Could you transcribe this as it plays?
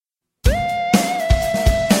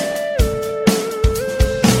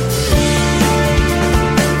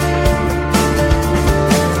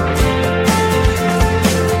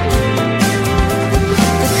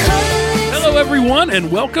and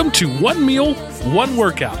welcome to One Meal, One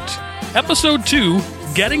Workout, Episode 2,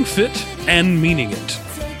 Getting Fit and Meaning It.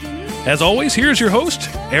 As always, here's your host,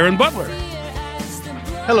 Aaron Butler.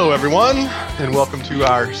 Hello, everyone, and welcome to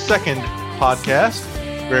our second podcast.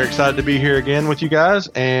 Very excited to be here again with you guys,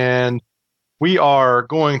 and we are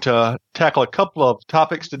going to tackle a couple of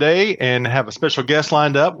topics today and have a special guest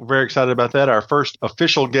lined up. We're very excited about that, our first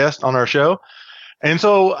official guest on our show. And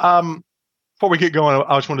so before we get going,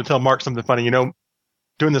 I just want to tell Mark something funny. You know,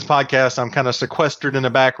 doing this podcast, I'm kind of sequestered in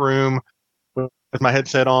a back room with my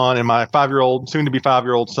headset on, and my soon-to-be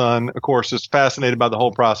 5-year-old son, of course, is fascinated by the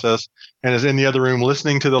whole process and is in the other room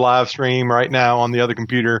listening to the live stream right now on the other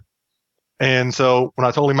computer. And so when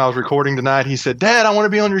I told him I was recording tonight, he said, "Dad, I want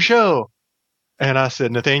to be on your show." And I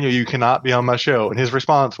said, "Nathaniel, you cannot be on my show." And his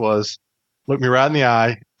response was, looked me right in the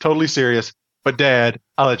eye, totally serious, "But Dad,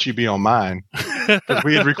 I'll let you be on mine." Because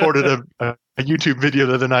we had recorded a YouTube video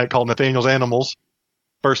the other night called Nathaniel's Animals.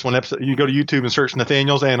 First one episode, you go to YouTube and search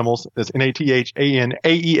Nathaniel's Animals. That's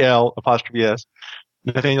NATHANAEL''S.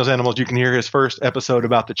 Nathaniel's Animals. You can hear his first episode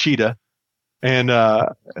about the cheetah. And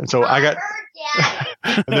so I got,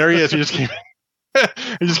 and there he is. He just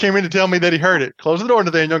came in to tell me that he heard it. Close the door,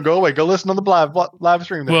 Nathaniel. Go away. Go listen on the live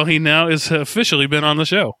stream. There. Well, he now is officially been on the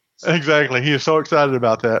show. Exactly. He is so excited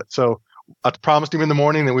about that. So I promised him in the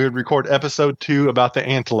morning that we would record episode 2 about the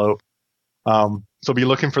antelope. So be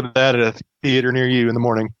looking for that at a theater near you in the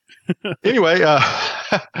morning. Anyway,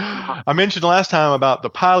 I mentioned last time about the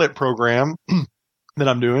pilot program that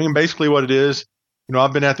I'm doing, and basically what it is, you know,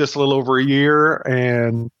 I've been at this a little over a year,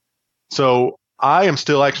 and so I am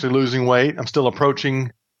still actually losing weight. I'm still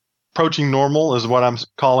approaching normal is what I'm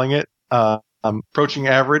calling it. I'm approaching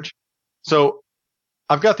average. So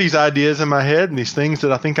I've got these ideas in my head and these things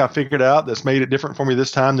that I think I figured out that's made it different for me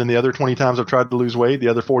this time than the other 20 times I've tried to lose weight, the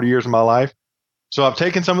other 40 years of my life. So I've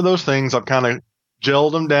taken some of those things, I've kind of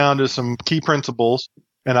gelled them down to some key principles,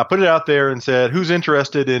 and I put it out there and said, who's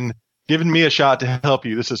interested in giving me a shot to help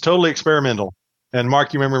you? This is totally experimental. And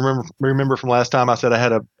Mark, you remember from last time I said I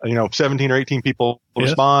had 17 or 18 people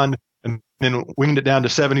respond, and then weaned it down to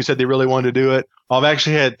 7 who said they really wanted to do it. I've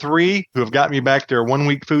actually had 3 who have got me back their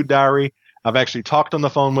 1-week food diary. I've actually talked on the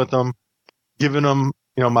phone with them, given them,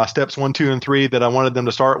 my steps 1, 2, and 3 that I wanted them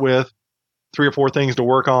to start with, 3 or 4 things to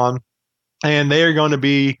work on. And they are going to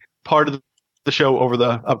be part of the show over the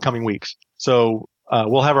upcoming weeks. So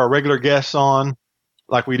we'll have our regular guests on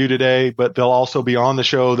like we do today, but they'll also be on the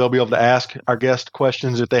show. They'll be able to ask our guest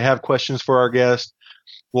questions if they have questions for our guests.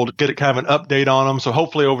 We'll get kind of an update on them. So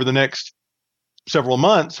hopefully over the next several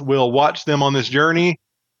months, we'll watch them on this journey,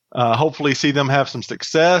 hopefully see them have some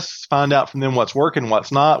success, find out from them what's working,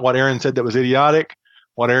 what's not, what Aaron said that was idiotic,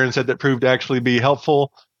 what Aaron said that proved to actually be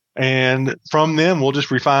helpful. And from them, we'll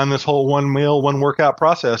just refine this whole one meal, one workout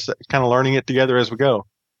process, kind of learning it together as we go.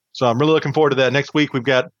 So I'm really looking forward to that. Next week, we've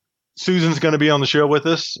got Susan's going to be on the show with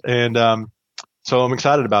us. And so I'm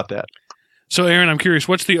excited about that. So, Aaron, I'm curious,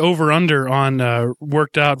 what's the over-under on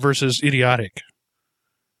worked out versus idiotic?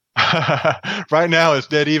 Right now, it's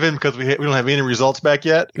dead even because we don't have any results back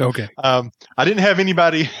yet. Okay. I didn't have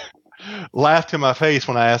anybody laugh to my face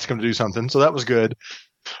when I asked them to do something, so that was good.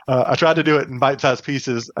 I tried to do it in bite-sized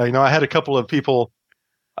pieces. I had a couple of people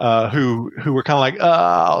who were kind of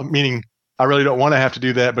like, meaning I really don't want to have to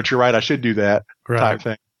do that, but you're right, I should do that type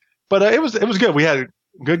thing. But it was good. We had a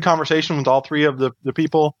good conversation with all 3 of the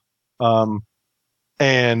people,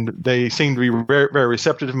 and they seemed to be very, very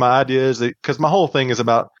receptive to my ideas because my whole thing is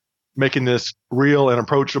about making this real and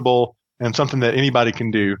approachable and something that anybody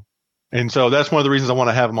can do. And so that's one of the reasons I want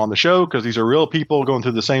to have them on the show, because these are real people going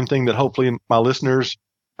through the same thing that hopefully my listeners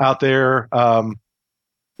out there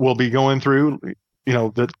will be going through,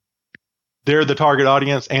 that they're the target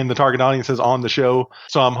audience and the target audience is on the show.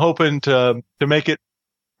 So I'm hoping to make it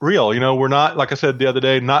real. We're not, like I said the other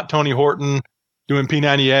day, not Tony Horton doing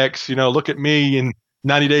P90X, look at me in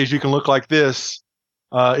 90 days, you can look like this.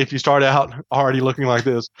 If you start out already looking like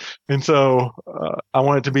this. And so I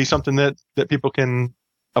want it to be something that people can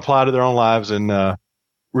apply to their own lives and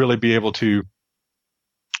really be able to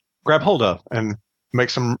grab hold of and make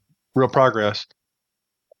some real progress.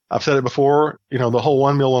 I've said it before, the whole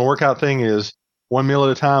one meal, one workout thing is one meal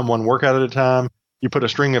at a time, one workout at a time. You put a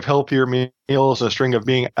string of healthier meals, a string of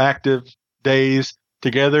being active days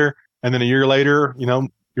together, and then a year later,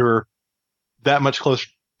 you're that much closer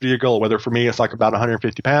to your goal. Whether for me, it's like about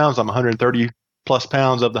 150 pounds, I'm 130 plus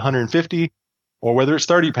pounds of the 150, or whether it's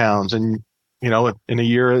 30 pounds. And, in a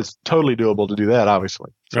year, it's totally doable to do that,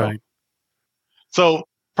 obviously. Right. So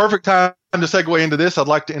perfect time to segue into this. I'd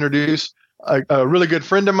like to introduce a really good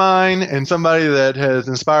friend of mine and somebody that has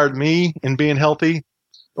inspired me in being healthy.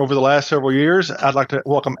 over the last several years. I'd like to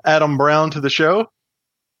welcome Adam Brown to the show.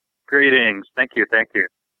 Greetings. Thank you.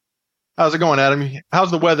 How's it going, Adam?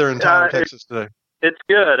 How's the weather in Tyler, Texas today? It's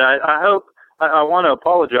good. I hope I want to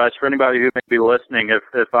apologize for anybody who may be listening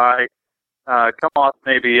if I come off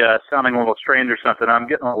maybe sounding a little strange or something. I'm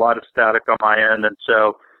getting a lot of static on my end, and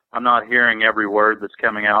so I'm not hearing every word that's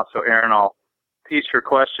coming out. So, Aaron, I'll piece your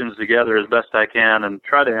questions together as best I can and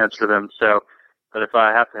try to answer them. So, but if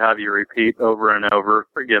I have to have you repeat over and over,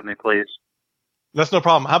 forgive me, please. That's no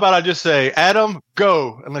problem. How about I just say, Adam,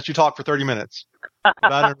 go, and let you talk for 30 minutes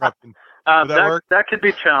without interrupting. Would that work? That could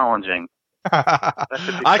be challenging.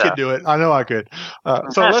 I could do it. I know I could.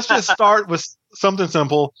 So let's just start with something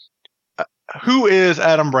simple. Who is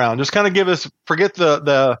Adam Brown? Just kind of give us, forget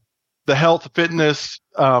the health, fitness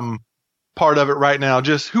part of it right now.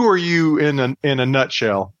 Just who are you in a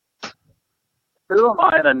nutshell? Who am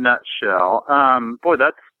I in a nutshell? Boy,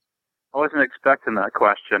 I wasn't expecting that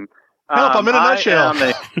question. Help, I'm in a nutshell.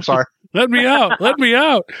 Sorry. Let me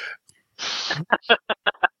out.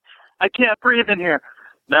 I can't breathe in here.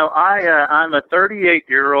 No, I'm a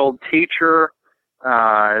 38-year-old teacher,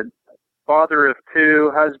 father of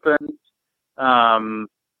two, husband,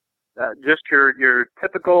 just your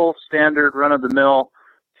typical standard run-of-the-mill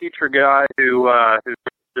teacher guy who's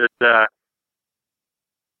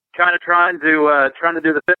kind of trying to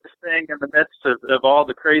do the fitness thing in the midst of all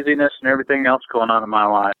the craziness and everything else going on in my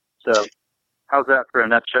life. So, how's that for a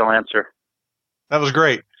nutshell answer? That was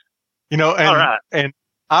great. And all right. And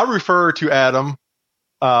I refer to Adam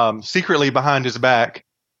secretly behind his back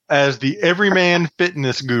as the everyman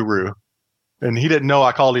fitness guru, and he didn't know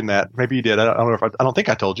I called him that. Maybe he did. I don't know if I don't think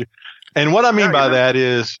I told you. And what I mean by that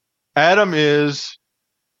is Adam is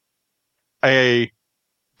a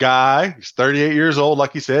guy. He's 38 years old,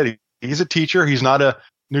 like you said. He's a teacher. He's not a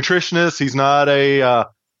nutritionist. He's not a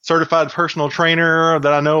certified personal trainer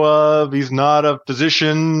that I know of. He's not a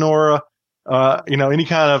physician or any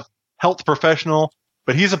kind of health professional.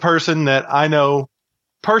 But he's a person that I know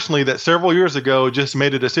personally that several years ago just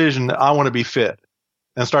made a decision that I want to be fit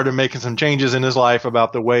and started making some changes in his life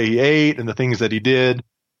about the way he ate and the things that he did.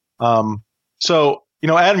 So,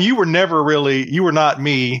 Adam, you were not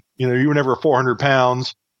me. You were never 400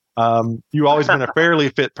 pounds. You always been a fairly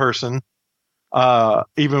fit person.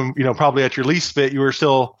 Even, probably at your least fit, you were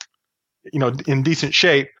still, in decent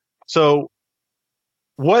shape. So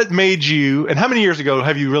what made you, and how many years ago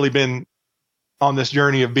have you really been on this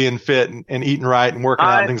journey of being fit and eating right and working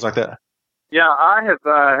out and things like that? Yeah, I have.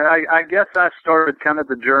 I guess I started kind of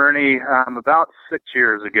the journey about 6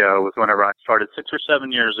 years ago was whenever I started, 6 or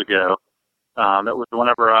 7 years ago. That was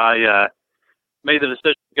whenever I made the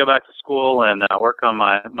decision to go back to school and work on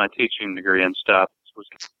my teaching degree and stuff.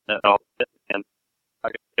 And I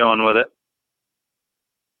got going with it.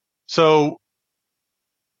 So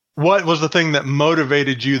what was the thing that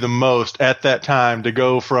motivated you the most at that time to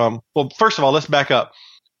go from, well, first of all, let's back up.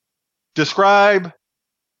 Describe,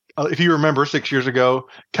 if you remember 6 years ago,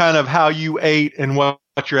 kind of how you ate and what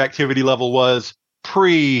your activity level was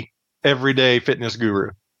pre-everyday fitness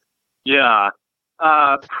guru. Yeah.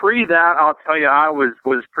 Pre that, I'll tell you, I was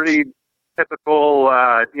pretty typical,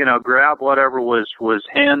 grab whatever was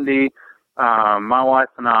handy. My wife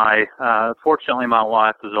and I, fortunately my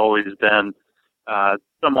wife has always been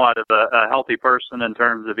somewhat of a healthy person in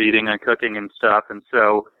terms of eating and cooking and stuff. And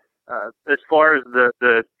so as far as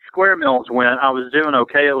the square meals went, I was doing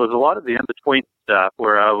okay. It was a lot of the in-between stuff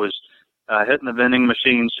where I was hitting the vending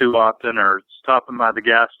machines too often or stopping by the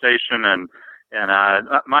gas station. And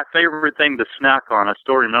my favorite thing to snack on, I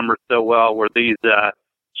still remember so well, were these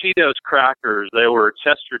Cheetos crackers. They were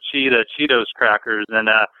Chester Cheetah Cheetos crackers. And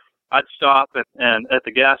I'd stop and at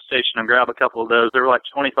the gas station and grab a couple of those. They were like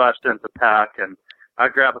 25 cents a pack. And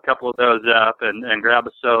I'd grab a couple of those up and grab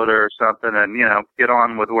a soda or something and, get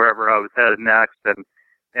on with wherever I was headed next. And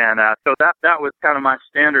so that was kind of my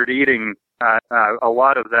standard eating a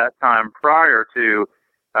lot of that time prior to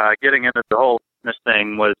getting into the whole fitness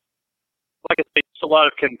thing was, like I say, just a lot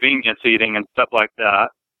of convenience eating and stuff like that.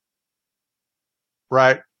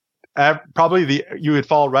 Right. Probably you would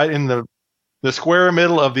fall right in the square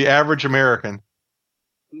middle of the average American.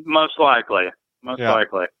 Most likely.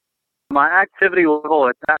 My activity level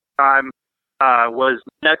at that time was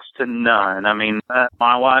next to none. I mean,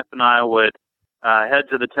 my wife and I would head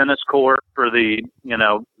to the tennis court for the,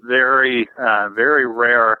 very, very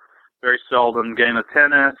rare, very seldom game of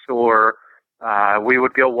tennis, or we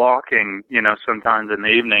would go walking, sometimes in the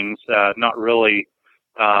evenings, not really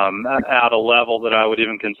at a level that I would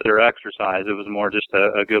even consider exercise. It was more just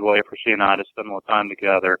a good way for she and I to spend more time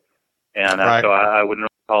together. And right. So I wouldn't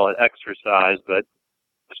really call it exercise, but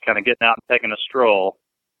just kind of getting out and taking a stroll.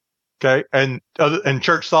 Okay. And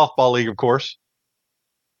church softball league, of course.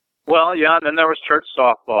 Well, yeah, and then there was church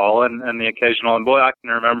softball and the occasional, and boy, I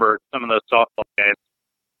can remember some of those softball games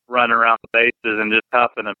running around the bases and just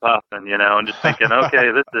huffing and puffing, and just thinking,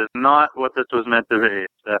 okay, this is not what this was meant to be.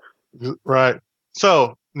 So. Right.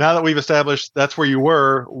 So now that we've established that's where you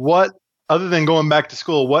were, what, other than going back to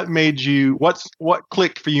school, what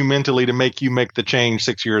clicked for you mentally to make you make the change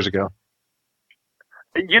 6 years ago?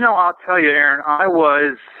 I'll tell you, Aaron, I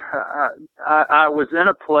was in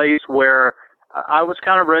a place where I was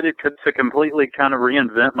kind of ready to completely kind of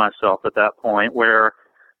reinvent myself at that point, where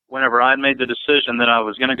whenever I made the decision that I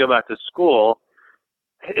was going to go back to school,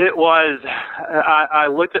 it was, I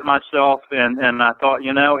looked at myself and I thought,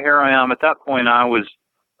 here I am. At that point, I was,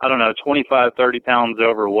 25, 30 pounds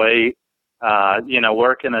overweight,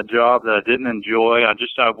 working a job that I didn't enjoy. I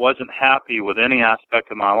wasn't happy with any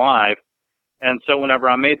aspect of my life. And so whenever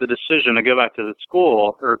I made the decision to go back to the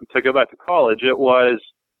school or to go back to college, it was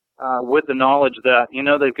with the knowledge that,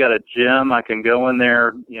 they've got a gym. I can go in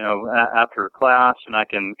there, after class and I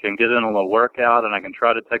can get in a little workout and I can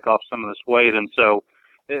try to take off some of this weight. And so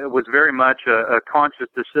it was very much a conscious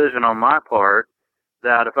decision on my part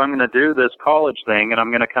that if I'm going to do this college thing and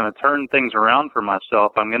I'm going to kind of turn things around for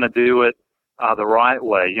myself, I'm going to do it the right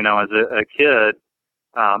way. As a kid,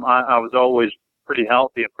 I was always pretty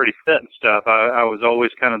healthy and pretty fit and stuff. I was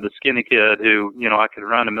always kind of the skinny kid who, I could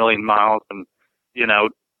run 1,000,000 miles and,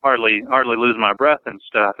 hardly lose my breath and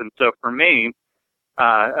stuff. And so for me,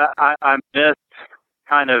 I missed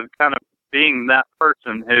kind of being that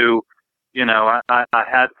person who, I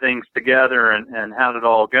had things together and had it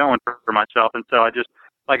all going for myself. And so I just,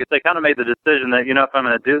 like I say, kind of made the decision that, if I'm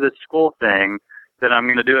going to do this school thing, then I'm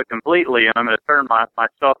going to do it completely and I'm going to turn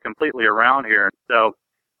myself completely around here. And so,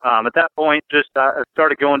 at that point, I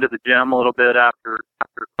started going to the gym a little bit after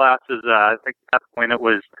classes. I think at that point it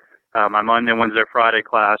was my Monday, Wednesday, Friday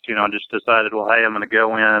class. I just decided, well, hey, I'm going to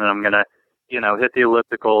go in and I'm going to, hit the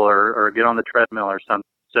elliptical or get on the treadmill or something.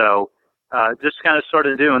 So just kind of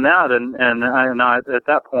started doing that, and I at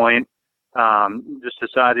that point just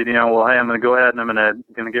decided, well, hey, I'm going to go ahead and I'm going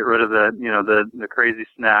to get rid of the crazy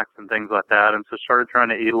snacks and things like that, and so started trying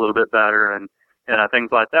to eat a little bit better and things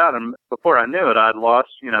like that. And before I knew it, I'd lost,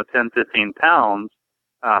 10, 15 pounds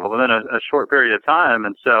within a short period of time.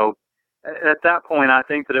 And so at that point, I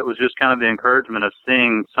think that it was just kind of the encouragement of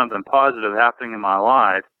seeing something positive happening in my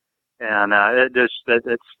life. And it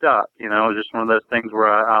stuck. It was just one of those things where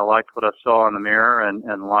I liked what I saw in the mirror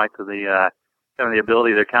and liked the kind of the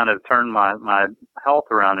ability to kind of turn my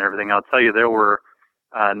health around and everything. I'll tell you, there were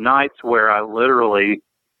nights where I literally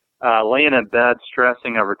laying in bed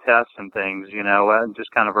stressing over tests and things,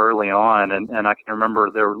 just kind of early on. And I can remember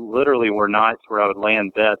there literally were nights where I would lay in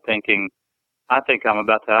bed thinking, I think I'm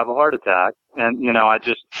about to have a heart attack. And, I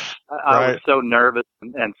was so nervous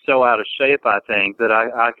and so out of shape, I think, that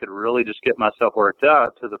I could really just get myself worked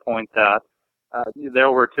up to the point that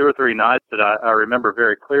there were 2 or 3 nights that I remember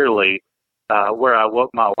very clearly where I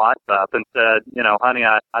woke my wife up and said, honey,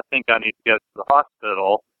 I think I need to go to the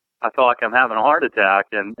hospital. I feel like I'm having a heart attack,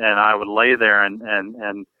 and I would lay there and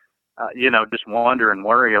just wonder and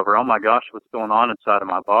worry over, oh my gosh, what's going on inside of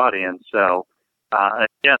my body. And so,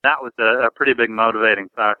 again, that was a pretty big motivating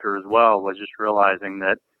factor as well, was just realizing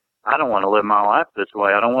that I don't want to live my life this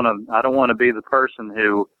way. I don't want to be the person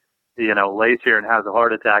who, lays here and has a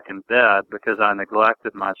heart attack in bed because I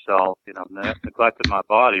neglected myself, neglected my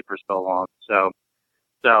body for so long. So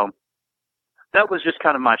that was just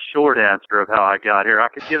kind of my short answer of how I got here. I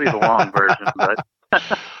could give you the long version, but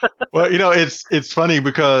well, it's funny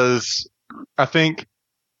because I think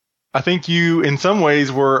you in some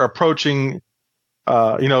ways were approaching,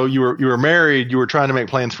 you were married, you were trying to make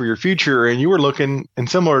plans for your future, and you were looking, and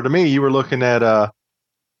similar to me, you were looking at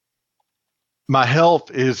my health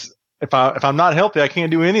is, if I'm not healthy, I can't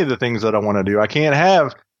do any of the things that I want to do. I can't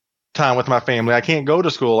have time with my family. I can't go to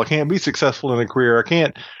school. I can't be successful in a career. I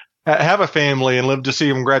can't have a family and live to see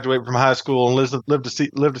them graduate from high school and live to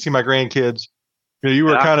see my grandkids. You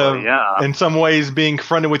were kind of in some ways being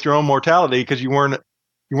confronted with your own mortality because you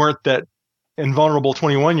weren't that invulnerable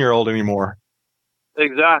 21-year-old anymore.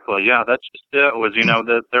 Exactly. Yeah, that's just it. Was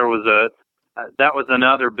that there was that was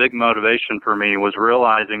another big motivation for me, was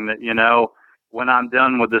realizing that when I'm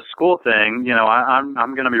done with this school thing, I'm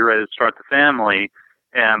going to be ready to start the family.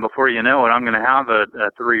 And before you know it, I'm going to have a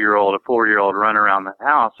 3-year-old, a 4-year-old run around the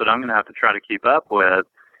house that I'm going to have to try to keep up with.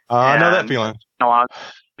 I know that feeling.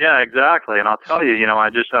 Yeah, exactly. And I'll tell you,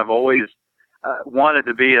 I've always wanted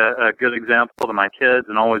to be a good example to my kids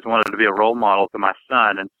and always wanted to be a role model to my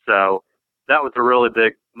son. And so that was a really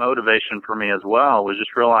big motivation for me as well, was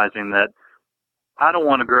just realizing that I don't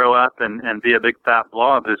want to grow up and be a big fat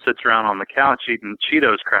blob who sits around on the couch eating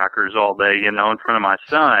Cheetos crackers all day, in front of my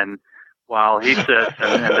son while he sits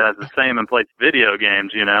and does the same and plays video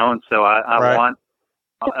games, And so I right. want,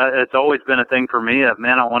 it's always been a thing for me of,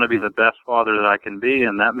 man, I want to be the best father that I can be.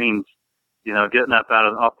 And that means, getting up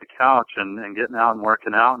off the couch and getting out and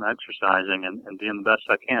working out and exercising and being the best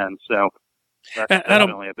I can. So that's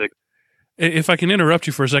definitely a big. If I can interrupt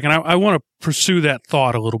you for a second, I want to pursue that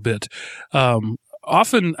thought a little bit.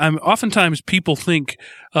 Oftentimes people think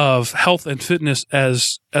of health and fitness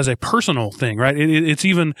as a personal thing, right? It's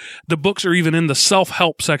even, the books are even in the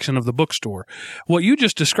self-help section of the bookstore. What you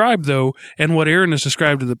just described, though, and what Aaron has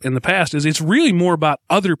described in the past, is it's really more about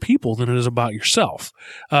other people than it is about yourself.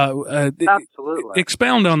 Absolutely.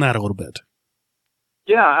 Expound on that a little bit.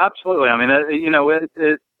 Yeah, absolutely. I mean,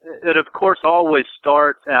 it of course always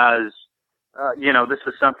starts as, this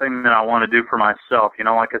is something that I want to do for myself.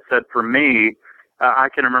 Like I said, for me, I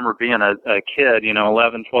can remember being a kid,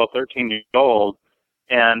 11, 12, 13 years old,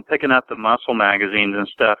 and picking up the muscle magazines and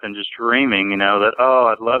stuff and just dreaming, that,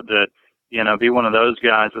 I'd love to, be one of those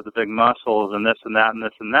guys with the big muscles and this and that and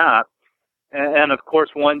this and that. And of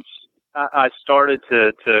course, once I started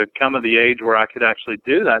to come to the age where I could actually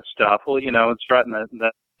do that stuff, well, it's right in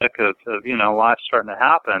the thick of life starting to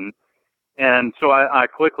happen. And so I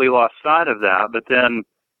quickly lost sight of that. But then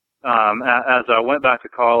as I went back to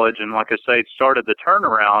college and, like I say, started the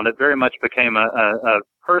turnaround, it very much became a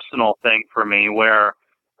personal thing for me where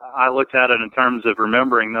I looked at it in terms of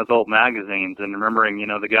remembering those old magazines and remembering,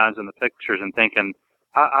 the guys in the pictures and thinking,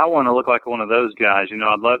 I want to look like one of those guys.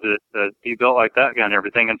 I'd love to be built like that guy and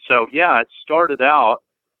everything. And so, yeah, it started out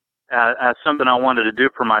as something I wanted to do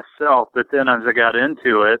for myself. But then as I got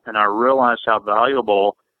into it and I realized how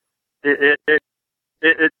valuable it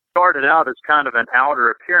started out as kind of an outer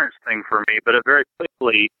appearance thing for me, but it very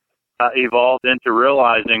quickly evolved into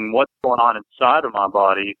realizing what's going on inside of my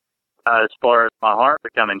body as far as my heart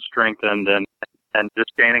becoming strengthened and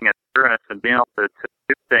just gaining endurance and being able to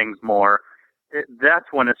do things more. That's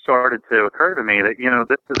when it started to occur to me that,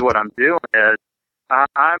 this is what I'm doing is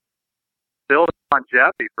I'm building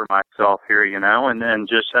longevity for myself here, and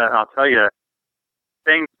just, I'll tell you,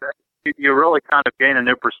 things that you really kind of gain a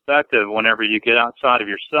new perspective whenever you get outside of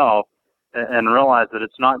yourself and realize that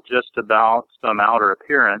it's not just about some outer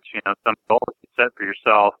appearance, some goal that you set for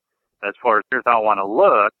yourself as far as here's how I want to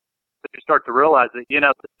look, but you start to realize that,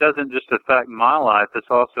 this doesn't just affect my life, this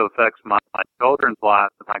also affects my children's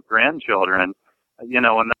lives and my grandchildren, and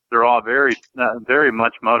they're all very, very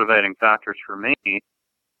much motivating factors for me.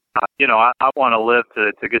 I want to live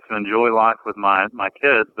to get to enjoy life with my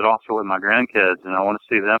kids, but also with my grandkids, and I want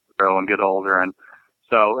to see them grow and get older. And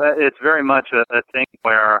so it's very much a thing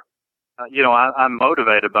where, I'm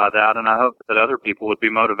motivated by that, and I hope that other people would be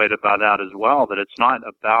motivated by that as well, that it's not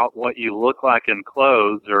about what you look like in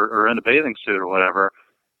clothes or in a bathing suit or whatever,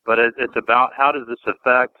 but it's about how does this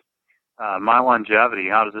affect my longevity,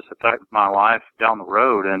 how does this affect my life down the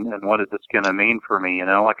road, and what is this going to mean for me?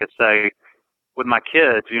 Like I say, with my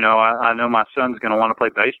kids, I know my son's going to want to play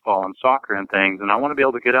baseball and soccer and things, and I want to be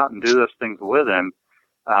able to get out and do those things with him.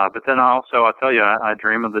 But then I'll tell you, I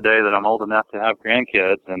dream of the day that I'm old enough to have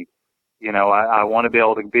grandkids, and, I want to be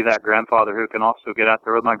able to be that grandfather who can also get out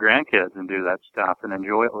there with my grandkids and do that stuff and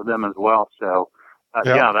enjoy it with them as well. So,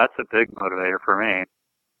 yeah, that's a big motivator for me.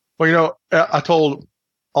 Well, I told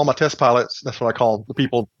all my test pilots, that's what I call the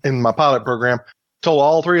people in my pilot program, told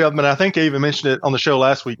all three of them, and I think they even mentioned it on the show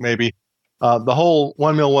last week maybe, the whole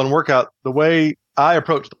 1 meal, 1 workout, the way I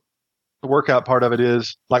approach the workout part of it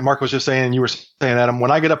is, like Mark was just saying, you were saying, Adam,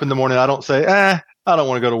 when I get up in the morning, I don't say, I don't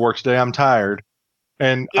want to go to work today, I'm tired.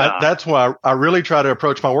 And that's why I really try to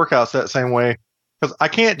approach my workouts that same way, because I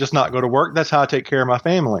can't just not go to work. That's how I take care of my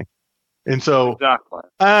family. And so exactly.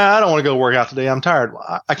 I don't want to go work out today, I'm tired.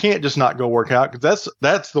 I can't just not go work out, because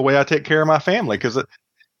that's the way I take care of my family, because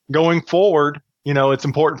going forward, it's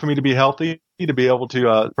important for me to be healthy, to be able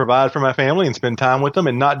to provide for my family and spend time with them,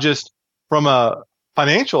 and not just from a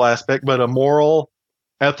financial aspect, but a moral,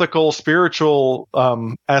 ethical, spiritual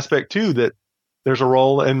aspect too, that there's a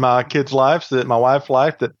role in my kids' lives, that my wife's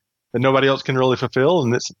life that nobody else can really fulfill.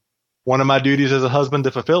 And it's one of my duties as a husband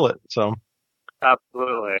to fulfill it. So.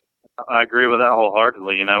 Absolutely. I agree with that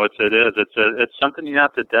wholeheartedly. It's something you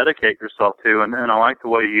have to dedicate yourself to. And I like the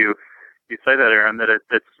way you say that, Aaron, that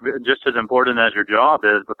it's just as important as your job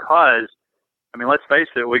is, because, I mean, let's face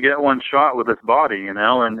it, we get one shot with this body, and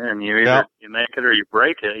you either you make it or you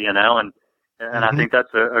break it, and mm-hmm. I think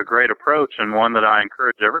that's a great approach, and one that I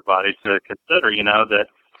encourage everybody to consider, that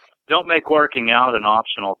don't make working out an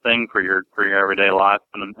optional thing for your everyday life,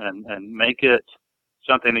 and make it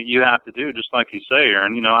something that you have to do, just like you say,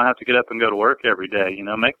 Aaron. You know, I have to get up and go to work every day. You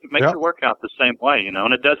know, make your workout the same way. You know,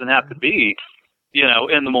 and it doesn't have to be, you know,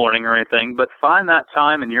 in the morning or anything, but find that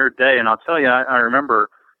time in your day. And I'll tell you, I remember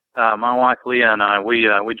my wife Leah and I, we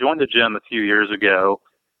joined the gym a few years ago,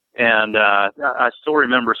 and I still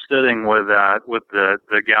remember sitting with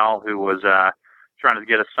the gal who was trying to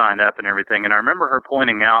get us signed up and everything. And I remember her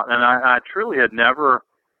pointing out, and I truly had never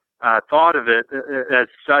thought of it as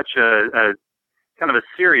such a kind of a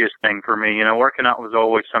serious thing for me. You know, working out was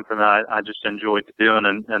always something that I just enjoyed to do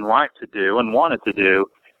and liked to do and wanted to do.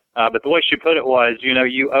 But the way she put it was, you know,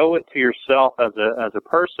 you owe it to yourself as a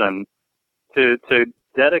person to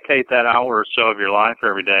dedicate that hour or so of your life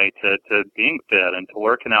every day to being fit and to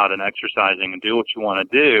working out and exercising and do what you want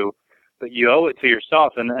to do. But you owe it to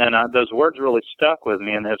yourself. And those words really stuck with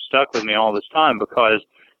me and have stuck with me all this time, because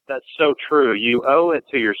that's so true. You owe it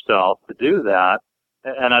to yourself to do that.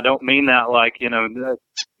 And I don't mean that like, you know,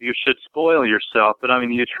 you should spoil yourself, but I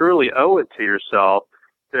mean, you truly owe it to yourself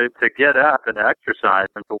to get up and exercise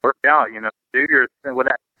and to work out, you know, do with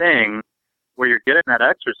that thing where you're getting that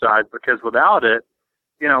exercise, because without it,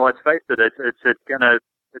 you know, let's face it, it's gonna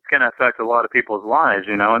affect a lot of people's lives,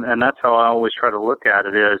 you know, and that's how I always try to look at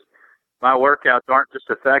it is my workouts aren't just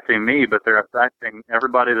affecting me, but they're affecting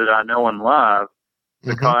everybody that I know and love.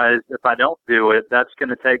 Because if I don't do it, that's going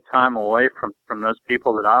to take time away from those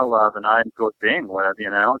people that I love and I enjoy being with, you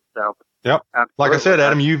know. So, yep. Like I said,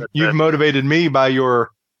 Adam, you've motivated me by your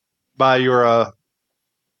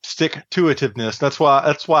stick-to-itiveness. That's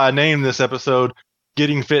why I named this episode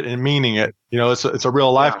 "Getting Fit and Meaning It." You know, it's a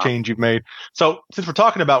real life change you've made. So, since we're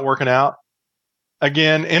talking about working out,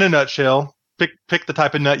 again, in a nutshell, pick the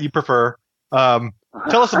type of nut you prefer. Tell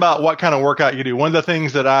us about what kind of workout you do. One of the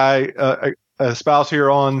things that I espouse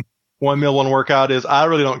here on One Meal, One Workout is I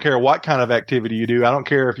really don't care what kind of activity you do. I don't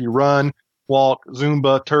care if you run, walk,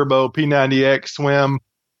 Zumba, turbo, P90X, swim,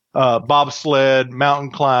 bobsled,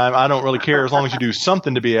 mountain climb. I don't really care as long as you do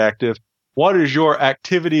something to be active. What is your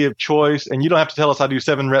activity of choice? And you don't have to tell us I do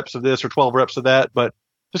 7 reps of this or 12 reps of that, but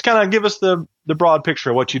just kind of give us the broad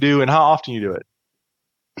picture of what you do and how often you do it.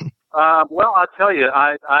 Well, I'll tell you,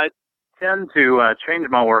 I tend to change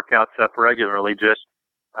my workouts up regularly, just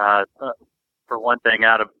for one thing,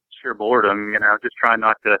 out of sheer boredom, you know, just trying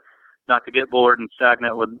not to get bored and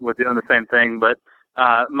stagnant with doing the same thing. But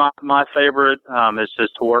my favorite is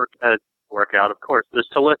just to work out, of course, is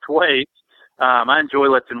to lift weights. I enjoy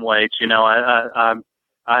lifting weights. You know, I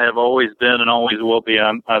have always been and always will be.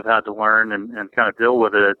 I've had to learn and kind of deal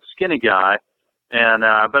with it. A skinny guy. And,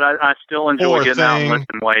 but I still enjoy getting out and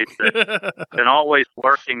lifting weights and always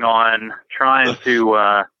working on trying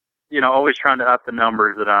to, always trying to up the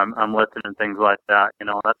numbers that I'm lifting and things like that. You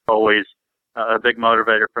know, that's always a big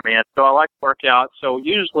motivator for me. And so I like to work out. So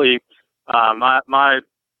usually, my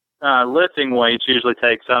lifting weights usually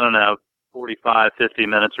takes, 45, 50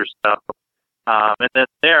 minutes or so. And then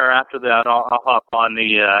after that, I'll hop on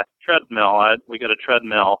the, treadmill. We got a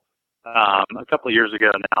treadmill, a couple of years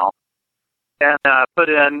ago now. And put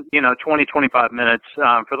in, 20, 25 minutes.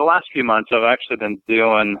 For the last few months, I've actually been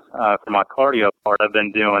doing, for my cardio part, I've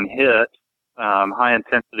been doing HIIT,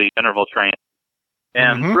 high-intensity interval training.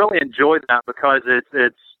 And really enjoyed that because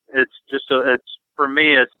for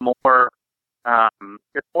me, it's more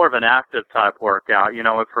of an active type workout. You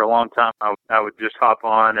know, for a long time, I would just hop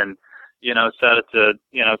on and, set it to,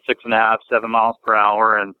 6.5, 7 miles per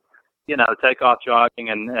hour and, take off jogging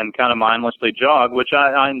and kind of mindlessly jog, which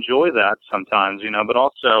I enjoy that sometimes, but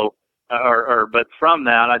also, but from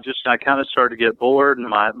that, I kind of started to get bored and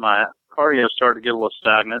my cardio started to get a little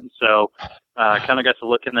stagnant. And so, I kind of got to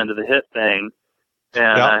looking into the HIIT thing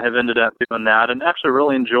and I have ended up doing that and actually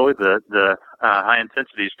really enjoyed the high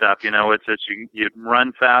intensity stuff. It's you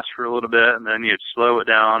run fast for a little bit and then you slow it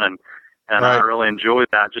down and right. I really enjoy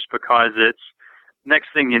that just because it's, next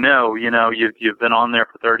thing you know, you've been on there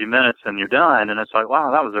for 30 minutes and you're done. And it's like,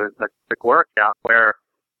 wow, that was a quick workout where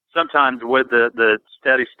sometimes with the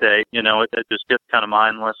steady state, it just gets kind of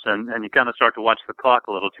mindless and you kind of start to watch the clock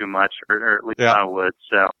a little too much, or at least I would.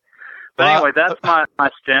 So, but anyway, that's my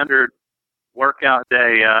standard workout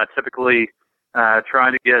day. Typically,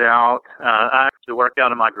 trying to get out. I actually work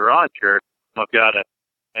out in my garage here. I've got a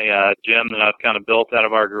gym that I've kind of built out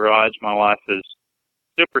of our garage. My wife is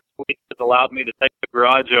super sweet. Has allowed me to take the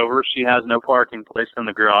garage over. She has no parking place in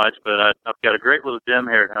the garage, but I've got a great little gym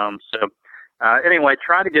here at home. So anyway,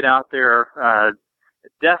 try to get out there.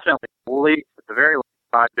 Definitely at the very least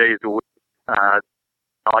 5 days a week.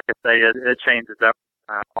 Like I say, it changes up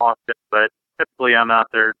often, but typically I'm out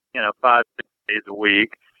there, 5, 6 days a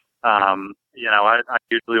week. I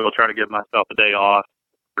usually will try to give myself a day off.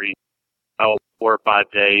 4 or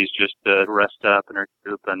 5 days just to rest up and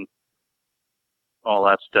recoup and all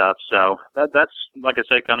that stuff. So that's, like I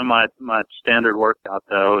say, kind of my standard workout,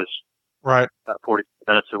 though, is Right. about 40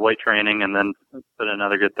 minutes of weight training and then put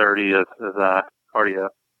another good 30 of cardio.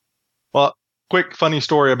 Well, quick funny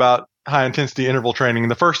story about high intensity interval training.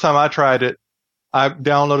 The first time I tried it, I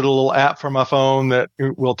downloaded a little app for my phone that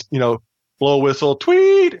will, blow a whistle,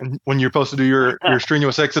 tweet, and when you're supposed to do your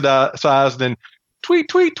strenuous exercise, then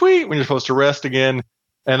tweet when you're supposed to rest again.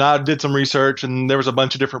 And I did some research, and there was a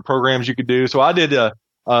bunch of different programs you could do. So I did a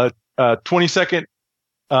 20-second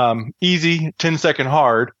easy, 10-second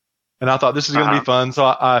hard, and I thought this is going to be fun. So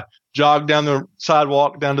I jogged down the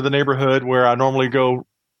sidewalk down to the neighborhood where I normally go,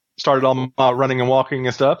 started on my running and walking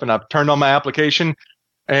and stuff, and I turned on my application,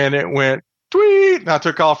 and it went tweet, and I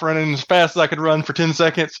took off running as fast as I could run for 10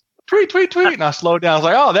 seconds. Tweet, and I slowed down. I was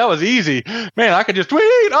like, oh, that was easy. Man, I could just tweet.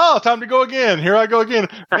 Oh, time to go again. Here I go again.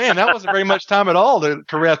 Man, that wasn't very much time at all to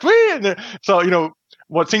rest. Tweet. So,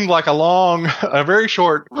 what seemed like a very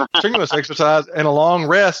short strenuous exercise and a long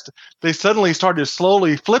rest, they suddenly started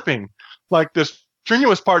slowly flipping. Like this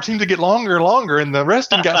strenuous part seemed to get longer and longer, and the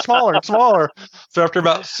resting got smaller and smaller. So after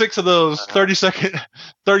about 6 of those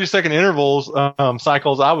 30-second intervals,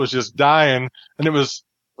 cycles, I was just dying. And it was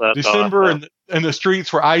December, and the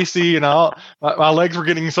streets were icy, and my legs were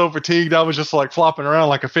getting so fatigued. I was just like flopping around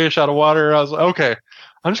like a fish out of water. I was like, okay,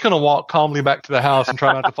 I'm just going to walk calmly back to the house and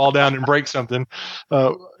try not to fall down and break something.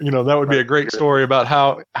 That would be a great story about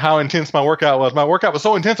how intense my workout was. My workout was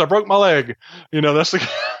so intense, I broke my leg. That's the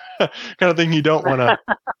kind of thing you don't want to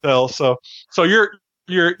tell. So you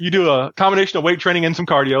do a combination of weight training and some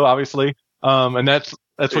cardio, obviously. And that's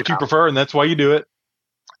what you prefer, and that's why you do it.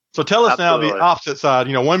 So tell us now the opposite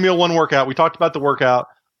side. One meal, one workout. We talked about the workout.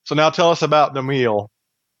 So now tell us about the meal.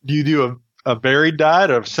 Do you do a varied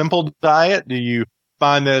diet, a simple diet? Do you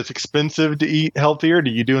find that it's expensive to eat healthier?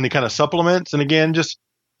 Do you do any kind of supplements? And again, just,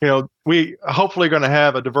 we hopefully going to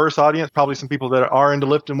have a diverse audience, probably some people that are into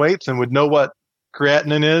lifting weights and would know what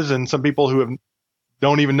creatinine is, and some people who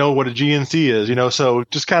don't even know what a GNC is, so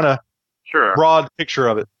just kind of broad picture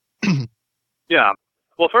of it. Yeah.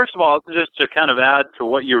 Well, first of all, just to kind of add to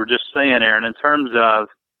what you were just saying, Aaron, in terms of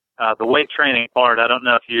the weight training part, I don't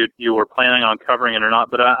know if you were planning on covering it or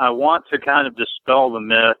not, but I want to kind of dispel the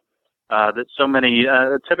myth that so many,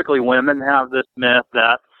 typically women have this myth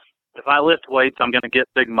that if I lift weights, I'm going to get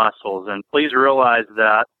big muscles. And please realize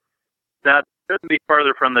that couldn't be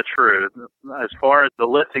further from the truth. As far as the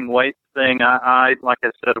lifting weights thing, I like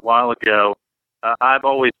I said a while ago, I've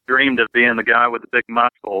always dreamed of being the guy with the big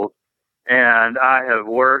muscles. And I have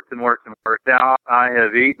worked out. I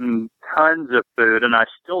have eaten tons of food, and I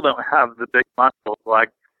still don't have the big muscles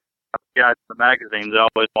like the guys in the magazines I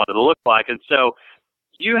always wanted to look like. And so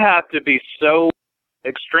you have to be so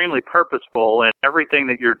extremely purposeful in everything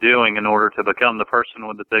that you're doing in order to become the person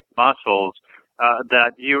with the big muscles.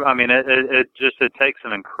 It takes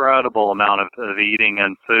an incredible amount of eating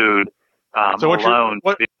and food so to be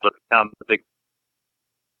able to become the big.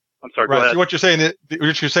 I'm sorry. Right. Go ahead. So what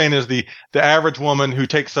you're saying is the average woman who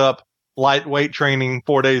takes up lightweight training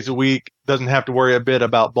 4 days a week doesn't have to worry a bit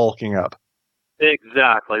about bulking up.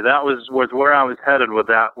 Exactly. That was where I was headed with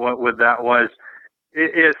that.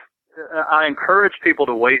 I encourage people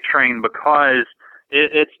to weight train because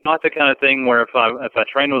it's not the kind of thing where if I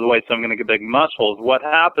train with weights, I'm going to get big muscles. What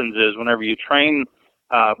happens is whenever you train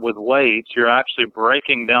with weights, you're actually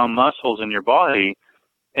breaking down muscles in your body.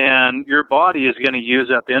 And your body is going to use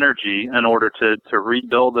up energy in order to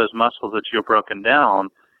rebuild those muscles that you've broken down.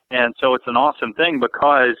 And so it's an awesome thing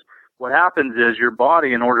because what happens is your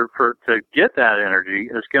body, in order to get that energy,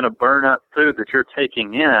 is going to burn up food that you're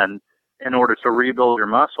taking in order to rebuild your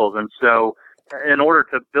muscles. And so in order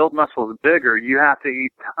to build muscles bigger, you have to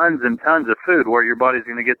eat tons and tons of food where your body's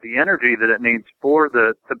going to get the energy that it needs to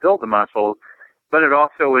build the muscles. But it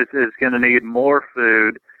also is going to need more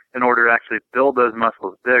food in order to actually build those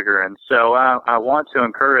muscles bigger. And so I want to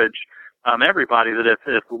encourage everybody that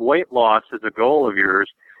if weight loss is a goal of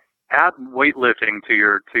yours, add weightlifting to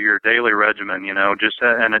your daily regimen,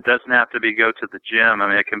 and it doesn't have to be go to the gym. I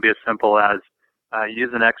mean, it can be as simple as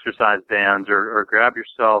using exercise bands or grab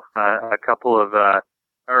yourself a couple of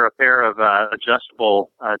or a pair of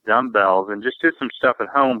adjustable dumbbells and just do some stuff at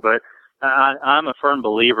home. But I'm a firm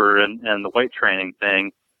believer in the weight training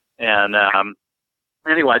thing. And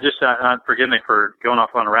anyway, just forgive me for going off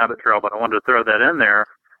on a rabbit trail, but I wanted to throw that in there.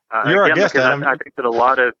 You're a guest, Adam. I think that a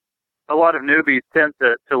lot of newbies tend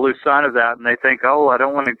to lose sight of that, and they think, oh, I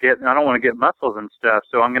don't want to get muscles and stuff,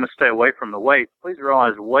 so I'm going to stay away from the weights. Please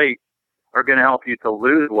realize weights are going to help you to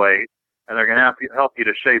lose weight, and they're going to help you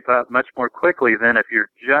to shape up much more quickly than if you're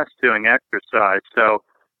just doing exercise. So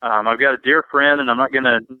I've got a dear friend, and I'm not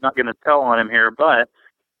gonna tell on him here, but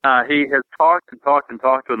he has talked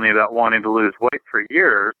with me about wanting to lose weight for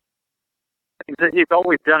years. He's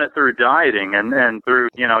always done it through dieting and through,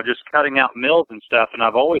 just cutting out meals and stuff. And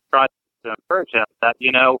I've always tried to encourage him that,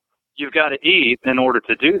 you've got to eat in order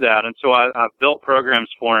to do that. And so I've built programs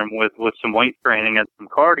for him with some weight training and some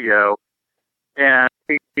cardio. And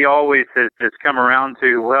he always has come around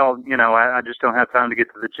to, well, I just don't have time to get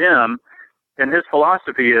to the gym. And his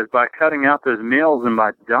philosophy is by cutting out those meals and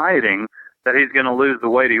by dieting that he's going to lose the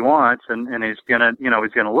weight he wants and he's going to,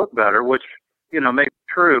 he's going to look better, which, may be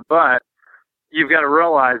true. But you've got to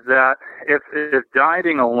realize that if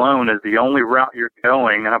dieting alone is the only route you're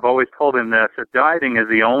going, and I've always told him this, if dieting is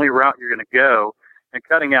the only route you're going to go and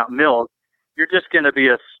cutting out meals, you're just going to be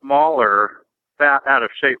a smaller, fat, out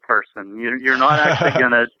of shape person. You're not actually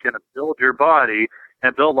going to build your body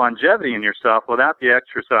and build longevity in yourself without the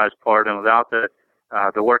exercise part and without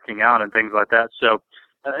the working out and things like that. So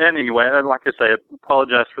anyway, like I say, I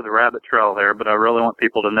apologize for the rabbit trail there, but I really want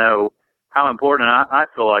people to know how important I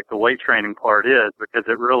feel like the weight training part is, because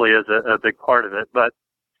it really is a big part of it. But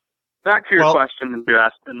back to your question that you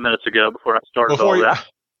asked 10 minutes ago before I started all that.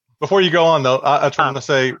 Before you go on, though, I just want to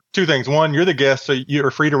say two things. One, you're the guest, so you're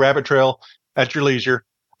free to rabbit trail at your leisure.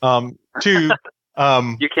 Two,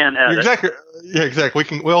 you can edit. Exactly. Yeah, exactly.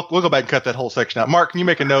 We'll go back and cut that whole section out. Mark, can you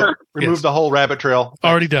make a note? Remove the whole rabbit trail.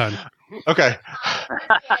 Already done. Okay.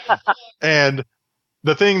 And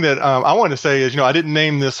the thing that I wanted to say is, I didn't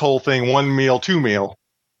name this whole thing 1 meal, 2 meal,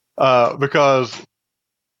 because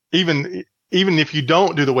even if you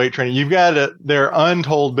don't do the weight training, you've got there are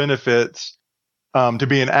untold benefits to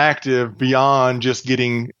being active beyond just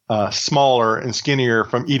getting smaller and skinnier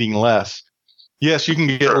from eating less. Yes, you can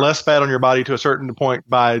get less fat on your body to a certain point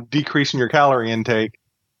by decreasing your calorie intake,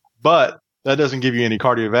 but that doesn't give you any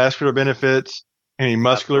cardiovascular benefits, any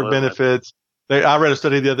muscular benefits. I read a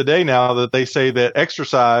study the other day now that they say that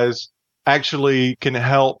exercise actually can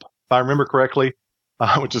help, if I remember correctly,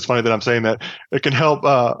 which is funny that I'm saying that, it can help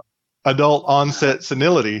adult onset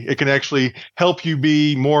senility. It can actually help you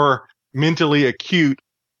be more mentally acute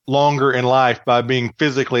longer in life by being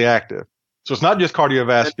physically active. So it's not just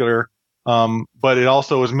cardiovascular, but it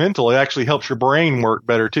also is mental. It actually helps your brain work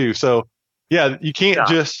better too. So yeah, you can't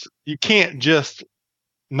just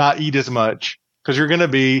not eat as much, because you're going to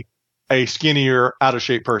be a skinnier, out of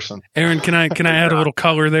shape person. Aaron, can I add a little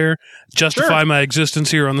color there? Justify my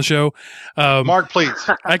existence here on the show. Mark, please.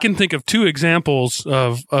 I can think of 2 examples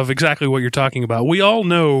of exactly what you're talking about. We all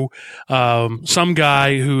know some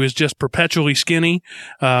guy who is just perpetually skinny,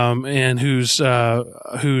 and who's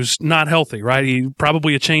not healthy, right? He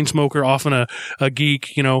probably a chain smoker, often a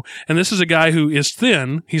geek, and this is a guy who is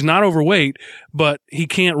thin. He's not overweight, but he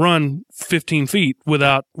can't run 15 feet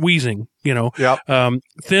without wheezing.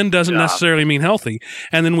 Thin doesn't necessarily mean healthy.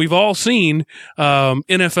 And then we've all seen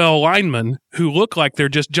NFL linemen who look like they're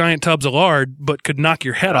just giant tubs of lard, but could knock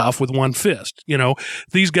your head off with one fist.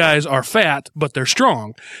 These guys are fat, but they're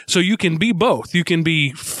strong. So you can be both. You can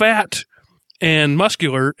be fat and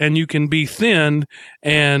muscular, and you can be thin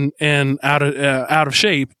and out of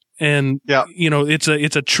shape. And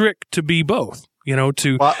it's a trick to be both.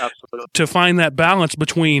 To find that balance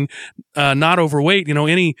between not overweight.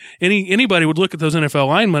 Anybody would look at those NFL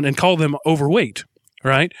linemen and call them overweight,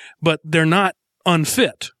 right? But they're not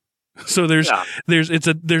unfit. So there's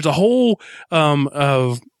a whole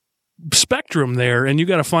of spectrum there, and you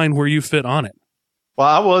got to find where you fit on it.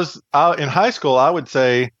 Well, in high school, I would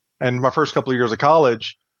say, and my first couple of years of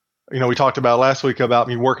college, we talked about last week about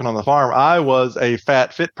me working on the farm. I was a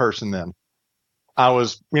fat, fit person then. I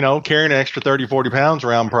was, carrying an extra 30, 40 pounds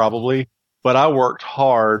around probably, but I worked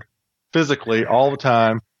hard physically all the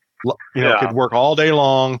time. Could work all day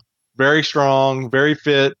long, very strong, very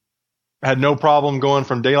fit, had no problem going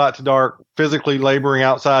from daylight to dark, physically laboring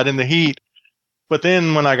outside in the heat. But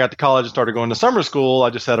then when I got to college and started going to summer school, I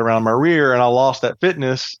just sat around my rear and I lost that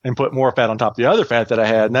fitness and put more fat on top of the other fat that I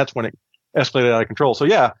had. And that's when it escalated out of control. So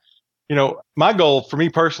yeah, my goal for me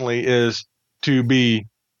personally is to be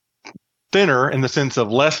thinner in the sense of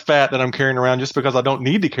less fat that I'm carrying around just because I don't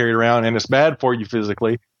need to carry it around and it's bad for you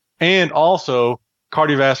physically, and also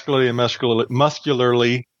cardiovascularly and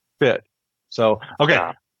muscularly fit. So, okay,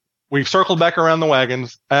 we've circled back around the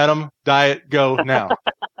wagons. Adam, diet, go now.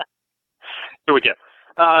 Here we go.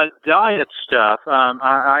 Diet stuff.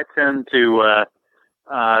 I tend to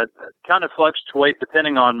kind of fluctuate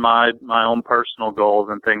depending on my own personal goals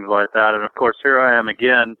and things like that. And of course, here I am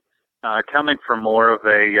again, coming from more of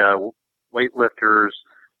a weightlifter's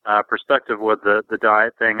perspective with the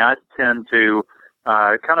diet thing. I tend to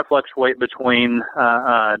kind of fluctuate between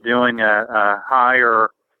doing a higher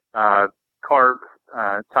carb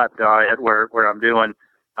type diet where I'm doing,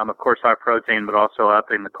 of course, high protein, but also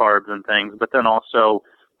upping the carbs and things, but then also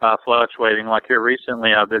fluctuating. Like here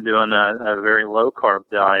recently, I've been doing a very low carb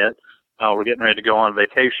diet. We're getting ready to go on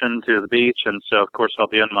vacation to the beach, and so, of course, I'll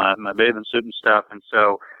be in my bathing suit and stuff, and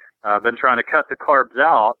so I've been trying to cut the carbs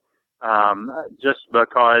out just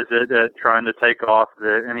because trying to take off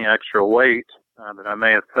any extra weight that I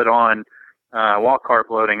may have put on while carb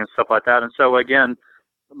loading and stuff like that. And so, again,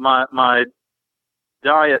 my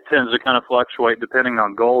diet tends to kind of fluctuate depending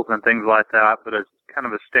on goals and things like that, but it's kind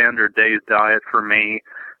of a standard day's diet for me,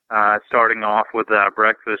 starting off with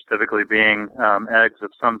breakfast typically being eggs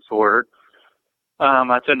of some sort.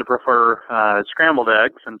 I tend to prefer scrambled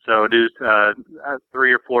eggs, and so I do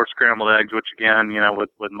 3 or 4 scrambled eggs, which again,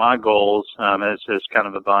 with my goals is kind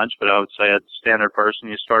of a bunch, but I would say as a standard person,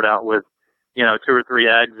 you start out with 2 or 3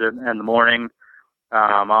 eggs in the morning.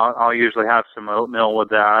 I'll usually have some oatmeal with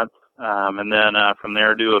that. And then from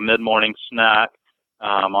there, do a mid-morning snack.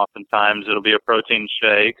 Oftentimes, it'll be a protein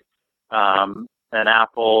shake, an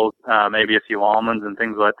apple, maybe a few almonds and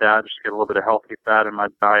things like that, just to get a little bit of healthy fat in my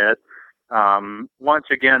diet. Once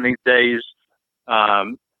again, these days,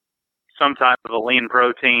 some type of a lean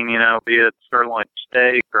protein, be it sirloin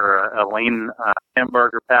steak or a lean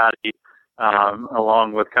hamburger patty,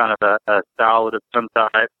 along with kind of a salad of some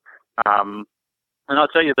type. And I'll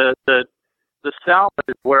tell you that the salad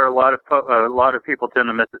is where a lot of people tend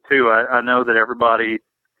to miss it too. I know that everybody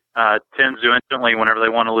tends to instantly, whenever they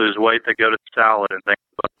want to lose weight, they go to salad and things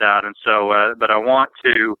like that. And so, but I want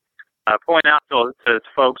to point out to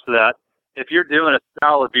folks that if you're doing a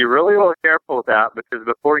salad, be really, really careful with that, because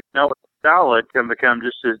before you know it, the salad can become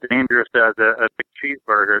just as dangerous as a big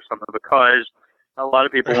cheeseburger or something, because a lot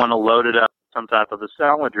of people want to load it up with some type of a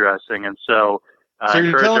salad dressing. And so, so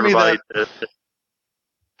you're telling me that.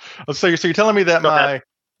 So you're telling me that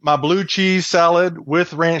my blue cheese salad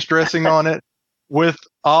with ranch dressing on it, with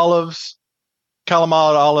olives,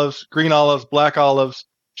 Kalamata olives, green olives, black olives,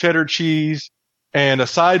 cheddar cheese, and a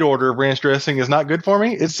side order of ranch dressing is not good for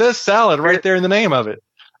me? It says salad right there in the name of it.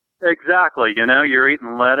 Exactly. You're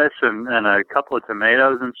eating lettuce and a couple of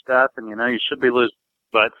tomatoes and stuff, and you should be losing.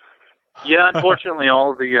 But yeah, unfortunately,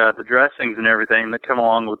 all the dressings and everything that come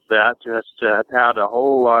along with that just add a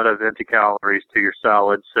whole lot of empty calories to your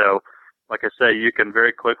salad. So, like I say, you can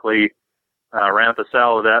very quickly ramp a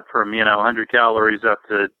salad up from 100 calories up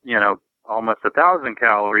to almost 1,000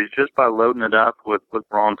 calories just by loading it up with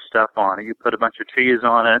wrong stuff on it. You put a bunch of cheese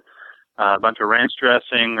on it, a bunch of ranch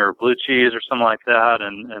dressing or blue cheese or something like that,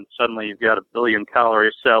 and suddenly you've got 1 billion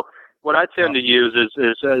calories. So what I tend to use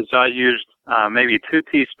is I used maybe 2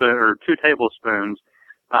 tablespoons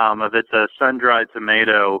of it's a sun-dried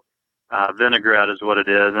tomato vinaigrette is what it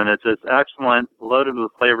is, and it's excellent, loaded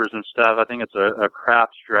with flavors and stuff. I think it's a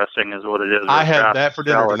Kraft dressing is what it is. I had that for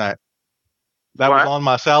dinner tonight. That was on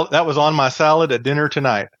my salad. That was on my salad at dinner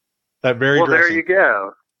tonight. That very dressing. Well, there you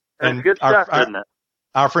go. That's good stuff, isn't it?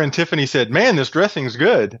 Our friend Tiffany said, "Man, this dressing's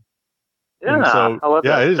good." Yeah, so, I love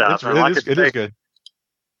that stuff. It is good.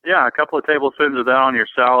 Yeah, a couple of tablespoons of that on your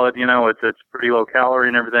salad. It's pretty low calorie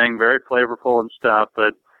and everything, very flavorful and stuff.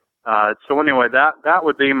 But so anyway, that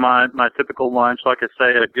would be my typical lunch. Like I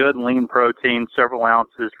say, a good lean protein, several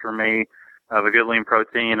ounces for me of a good lean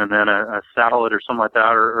protein, and then a salad or something like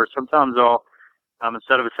that. Or sometimes I'll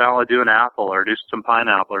instead of a salad, do an apple or do some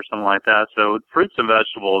pineapple or something like that. So fruits and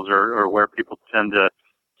vegetables are where people tend to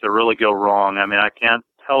really go wrong. I mean, I can't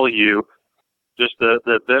tell you just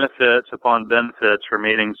the benefits upon benefits from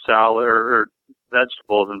eating salad or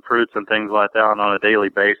vegetables and fruits and things like that on a daily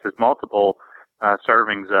basis, multiple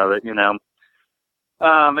servings of it,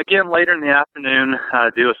 Again, later in the afternoon,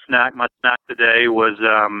 do a snack. My snack today was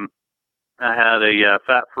I had a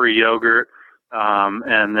fat-free yogurt,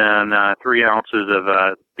 and then 3 ounces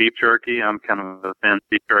of beef jerky. I'm kind of a fan of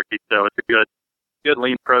beef jerky, so it's a good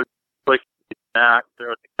lean protein snack.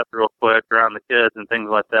 Throw it together real quick around the kids and things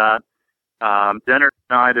like that. Dinner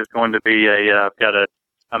tonight is going to be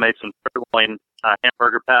I made some sirloin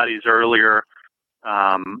hamburger patties earlier,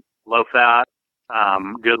 low fat,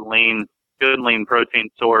 good lean protein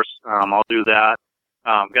source. I'll do that.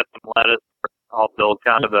 Got some lettuce. I'll build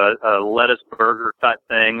kind of a lettuce burger type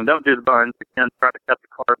thing. Don't do the buns. Again, try to cut the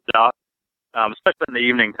carbs out, especially in the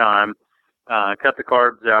evening time. Cut the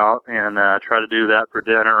carbs out and try to do that for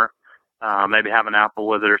dinner. Maybe have an apple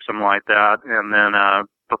with it or something like that. And then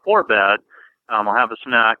before bed, I'll have a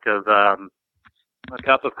snack of a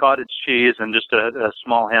cup of cottage cheese and just a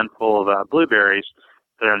small handful of blueberries.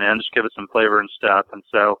 thrown in, just give it some flavor and stuff. And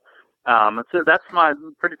so that's my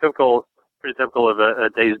pretty typical of a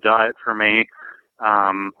day's diet for me.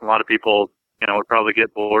 A lot of people, would probably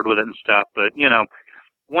get bored with it and stuff, but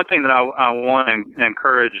one thing that I want to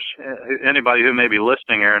encourage anybody who may be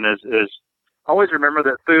listening, Aaron, is always remember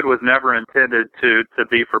that food was never intended to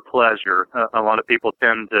be for pleasure. A lot of people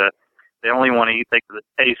they only want to eat things that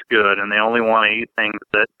taste good, and they only want to eat things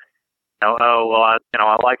that,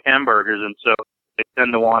 I like hamburgers, and so they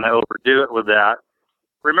tend to want to overdo it with that.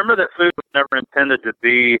 Remember that food was never intended to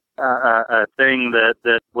be a thing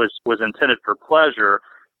that was intended for pleasure.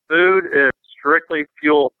 Food is strictly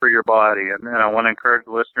fuel for your body, and I want to encourage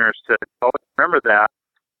listeners to always remember that.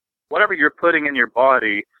 Whatever you're putting in your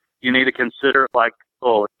body, you need to consider it like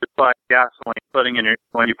fuel. It's just like gasoline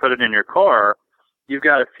when you put it in your car. You've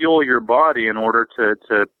got to fuel your body in order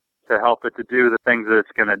to help it to do the things that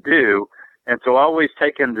it's going to do. And so I always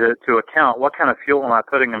take into account what kind of fuel am I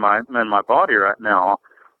putting in my body right now.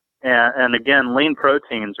 And again, lean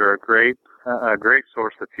proteins are a great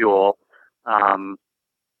source of fuel.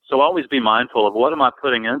 So always be mindful of what am I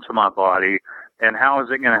putting into my body, and how is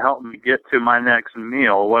it going to help me get to my next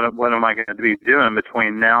meal? What am I going to be doing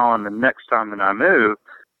between now and the next time that I move,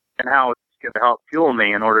 and how it's going to help fuel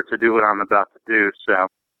me in order to do what I'm about to do. So,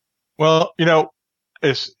 well,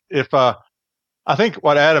 I think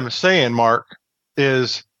what Adam is saying, Mark,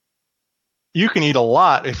 is you can eat a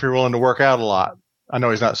lot if you're willing to work out a lot. I know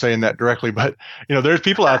he's not saying that directly, but there's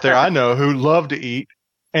people out there I know who love to eat.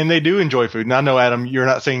 And they do enjoy food. And I know, Adam, you're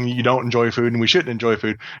not saying you don't enjoy food and we shouldn't enjoy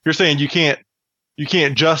food. You're saying you can't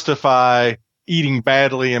justify eating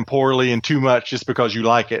badly and poorly and too much just because you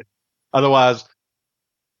like it. Otherwise,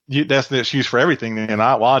 that's the excuse for everything. And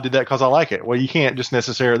I did that because I like it. Well, you can't just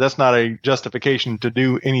necessarily, that's not a justification to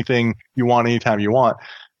do anything you want anytime you want.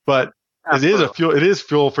 But Absolutely. It is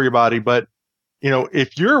fuel for your body. But,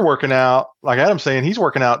 if you're working out, like Adam's saying, he's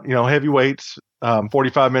working out, heavy weights,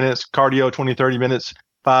 45 minutes, cardio, 20, 30 minutes,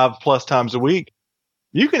 5+ times a week,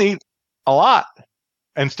 you can eat a lot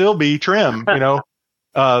and still be trim, I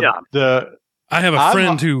have a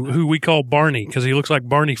friend who we call Barney because he looks like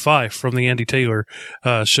Barney Fife from the Andy Taylor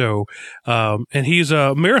show. And he's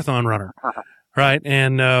a marathon runner, right?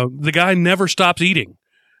 And the guy never stops eating.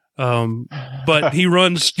 But he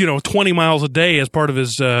runs, 20 miles a day as part of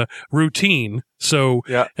his routine. So,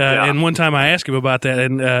 and one time I asked him about that,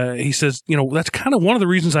 and he says, that's kind of one of the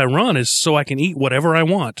reasons I run is so I can eat whatever I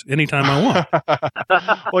want anytime I want.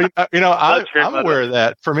 Well, I'm aware of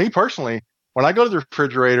that. For me personally, when I go to the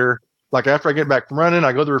refrigerator, like after I get back from running,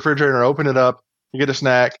 I go to the refrigerator and open it up, you get a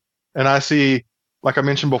snack, and I see, like I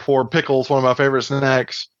mentioned before, pickles, one of my favorite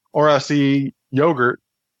snacks, or I see yogurt,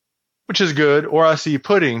 which is good, or I see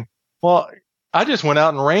pudding. Well, I just went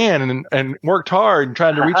out and ran and worked hard and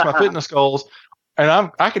tried to reach my fitness goals.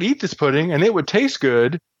 And I could eat this pudding and it would taste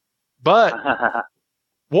good, but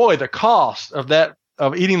boy, the cost of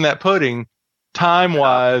eating that pudding time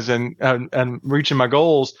wise and reaching my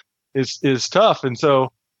goals is tough. And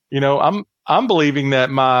so, I'm believing that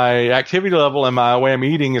my activity level and my way I'm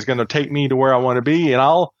eating is going to take me to where I want to be. And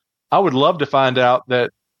I would love to find out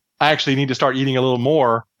that I actually need to start eating a little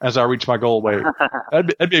more as I reach my goal weight.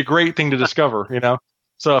 That'd be a great thing to discover,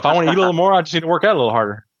 So if I want to eat a little more, I just need to work out a little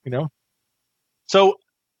harder, So,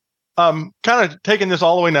 kind of taking this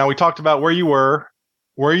all the way now, we talked about where you were,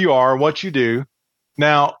 where you are, what you do.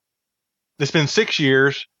 Now, it's been 6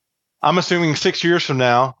 years. I'm assuming 6 years from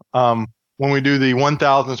now, when we do the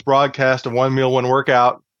 1000th broadcast of One Meal, One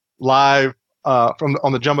Workout live, on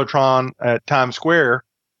the Jumbotron at Times Square,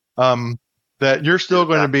 that you're still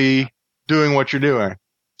going to be doing what you're doing.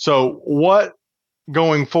 So what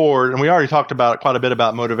going forward, and we already talked about quite a bit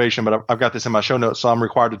about motivation, but I've got this in my show notes, so I'm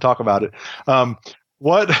required to talk about it.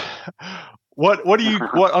 What do you,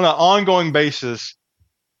 on an ongoing basis,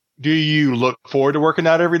 do you look forward to working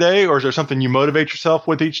out every day, or is there something you motivate yourself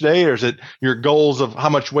with each day, or is it your goals of how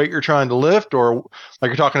much weight you're trying to lift, or like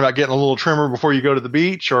you're talking about getting a little trimmer before you go to the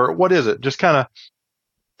beach, or what is it? Just kind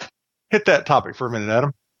of hit that topic for a minute,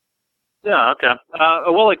 Adam. Yeah, okay.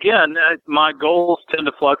 Well, again, my goals tend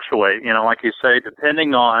to fluctuate, like you say,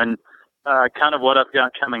 depending on kind of what I've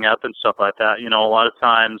got coming up and stuff like that. A lot of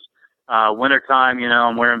times, wintertime,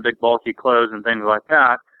 I'm wearing big bulky clothes and things like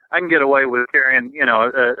that. I can get away with carrying,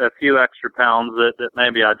 a few extra pounds that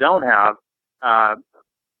maybe I don't have,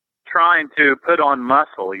 trying to put on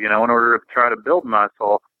muscle, in order to try to build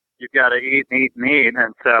muscle, you've got to eat and eat and eat.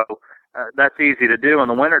 And so, that's easy to do in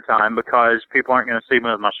the wintertime because people aren't going to see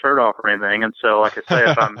me with my shirt off or anything. And so, like I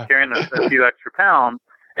say, if I'm carrying a few extra pounds,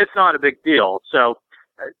 it's not a big deal. So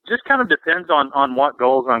it just kind of depends on what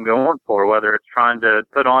goals I'm going for, whether it's trying to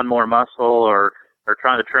put on more muscle or or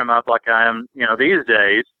trying to trim up like I am, these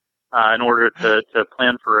days, in order to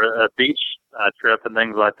plan for a beach trip and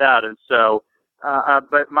things like that. And so,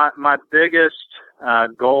 but my biggest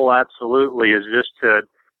goal absolutely is just to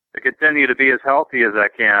continue to be as healthy as I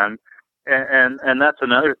can. And that's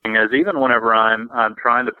another thing is even whenever I'm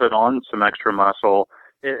trying to put on some extra muscle,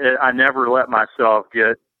 I never let myself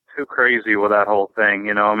get too crazy with that whole thing.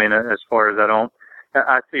 As far as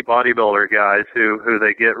I see bodybuilder guys who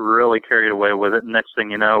they get really carried away with it. And next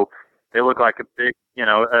thing you know, they look like a big,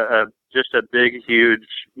 just a big, huge,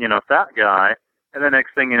 fat guy. And the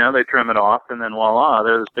next thing you know, they trim it off, and then voila,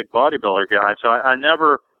 they're this big bodybuilder guy. So I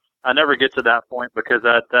never get to that point because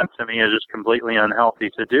that to me is just completely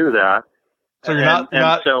unhealthy to do that. So you're not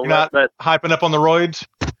hyping up on the roids?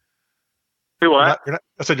 Do what?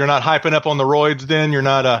 I said you're not hyping up on the roids. Then you're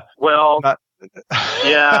not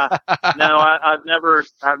yeah, no, I've never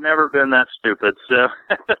been that stupid. So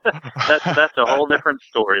that's a whole different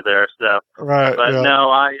story there. So right, but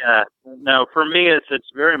yeah. no, for me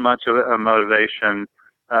it's very much a motivation.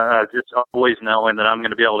 Just always knowing that I'm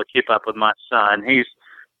going to be able to keep up with my son.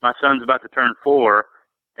 My son's about to turn 4.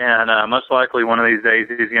 And most likely one of these days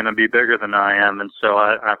he's going to be bigger than I am, and so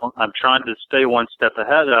I'm trying to stay one step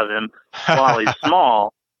ahead of him while he's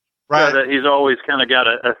small, right? So that he's always kind of got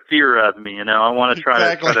a fear of me. I want to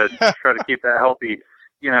try to keep that healthy,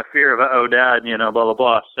 fear of dad, blah blah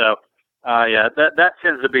blah. So that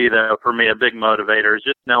tends to be though for me a big motivator is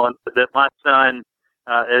just knowing that my son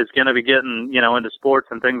is going to be getting into sports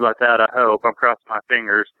and things like that. I hope. I'm crossing my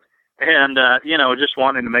fingers. And, just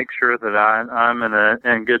wanting to make sure that I'm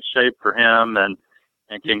in good shape for him and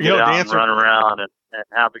can get out and run around and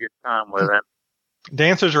have a good time with him.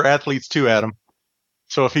 Dancers are athletes too, Adam.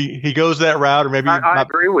 So if he goes that route, or maybe I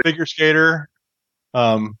agree with figure skater,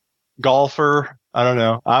 golfer, I don't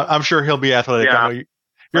know. I'm sure he'll be athletic. Yeah. I know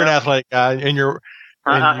you're an athletic guy, and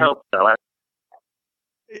I hope so.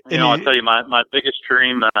 I'll tell you, my biggest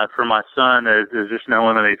dream for my son is just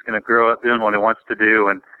knowing that he's going to grow up doing what he wants to do,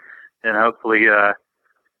 and hopefully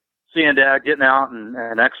seeing Dad getting out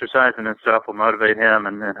and exercising and stuff will motivate him,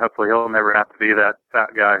 and hopefully he'll never have to be that fat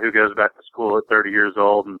guy who goes back to school at 30 years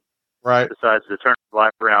old and decides to turn his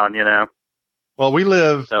life around, Well, we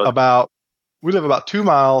live about 2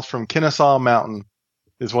 miles from Kennesaw Mountain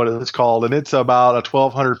is what it's called, and it's about a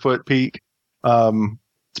 1,200-foot peak. It's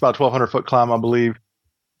about a 1,200-foot climb, I believe.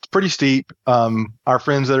 It's pretty steep. Our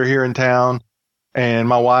friends that are here in town and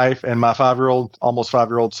my wife and my almost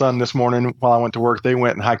 5-year-old son this morning while I went to work, they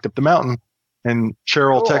went and hiked up the mountain. And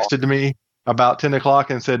Cheryl texted to me about 10 o'clock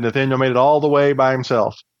and said, Nathaniel made it all the way by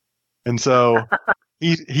himself. And so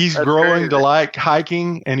he's growing crazy to like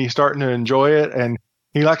hiking, and he's starting to enjoy it. And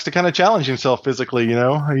he likes to kind of challenge himself physically.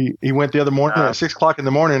 He went the other morning at 6 o'clock in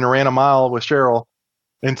the morning and ran a mile with Cheryl.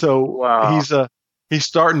 And so he's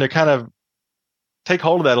starting to kind of take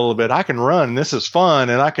hold of that a little bit. I can run. This is fun.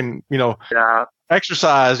 And I can,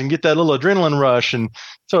 exercise and get that little adrenaline rush. And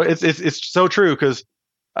so it's so true, because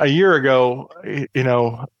a year ago,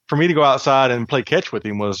 for me to go outside and play catch with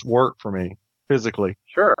him was work for me physically.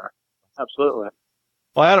 Sure. Absolutely.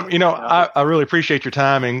 Well, Adam, I really appreciate your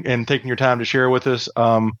time and taking your time to share with us.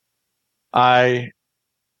 I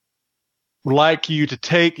would like you to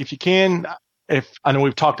take, if you can, I know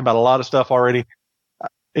we've talked about a lot of stuff already,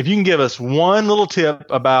 if you can give us one little tip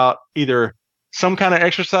about either some kind of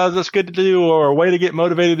exercise that's good to do, or a way to get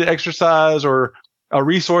motivated to exercise, or a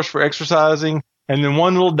resource for exercising, and then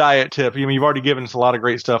one little diet tip. You've already given us a lot of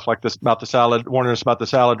great stuff like this about the salad, warning us about the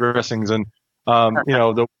salad dressings, and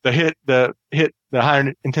the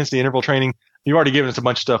higher intensity interval training. You've already given us a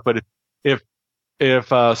bunch of stuff, but if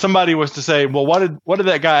somebody was to say, well, what did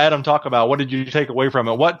that guy Adam talk about? What did you take away from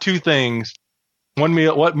it? What two things, what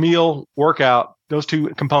meal, workout, those two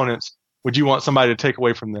components would you want somebody to take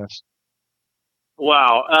away from this?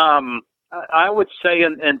 Wow. I would say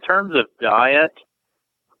in terms of diet,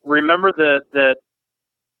 remember that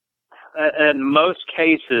in most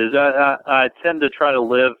cases, I tend to try to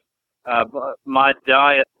live my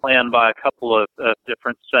diet plan by a couple of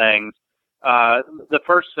different sayings. The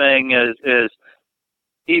first thing is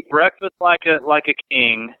eat breakfast like a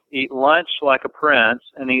king, eat lunch like a prince,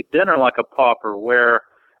 and eat dinner like a pauper, where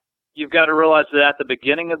you've got to realize that at the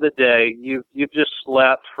beginning of the day, you've just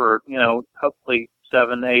slept for, hopefully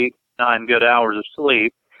 7, 8, 9 good hours of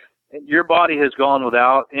sleep. Your body has gone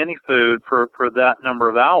without any food for that number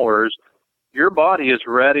of hours. Your body is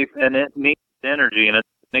ready, and it needs energy, and it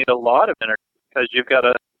needs a lot of energy because you've got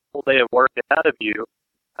a whole day of work ahead of you.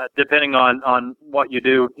 Depending on what you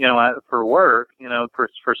do, for work,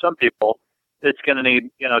 for some people, it's going to need,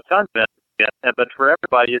 tons of energy. But for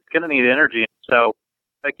everybody, it's going to need energy. So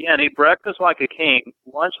again, eat breakfast like a king,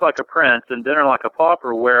 lunch like a prince, and dinner like a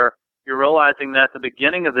pauper, where you're realizing that at the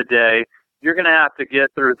beginning of the day, you're going to have to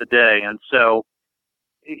get through the day. And so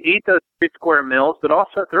eat those 3 square meals, but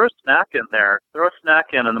also throw a snack in there. Throw a snack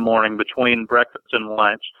in the morning between breakfast and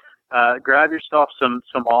lunch. Grab yourself some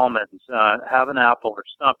almonds, have an apple or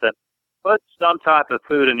something. Put some type of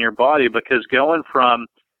food in your body, because going from,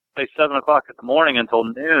 say, 7 o'clock in the morning until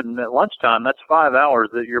noon at lunchtime, that's 5 hours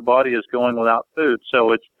that your body is going without food.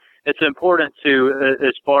 So it's important to,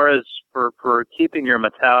 as far as for keeping your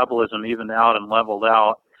metabolism evened out and leveled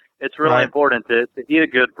out, it's really important to eat a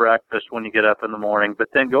good breakfast when you get up in the morning, but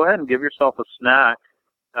then go ahead and give yourself a snack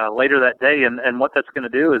later that day. And what that's going to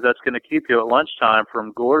do is that's going to keep you at lunchtime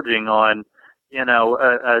from gorging on,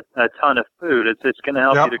 a ton of food. It's going to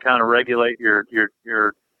help you to kind of regulate your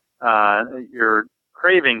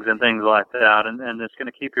cravings and things like that, and it's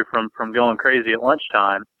going to keep you from going crazy at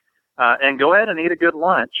lunchtime. And go ahead and eat a good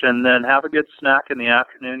lunch, and then have a good snack in the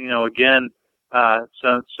afternoon. Again,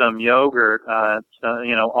 some yogurt,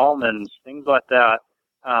 almonds, things like that.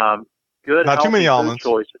 Good, not too many almonds.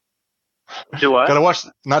 Choices. Do what? Gotta watch.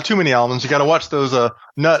 Not too many almonds. You got to watch those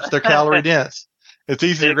nuts. They're calorie dense. It's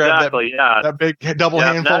easy to grab that big double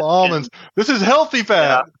handful of almonds. This is healthy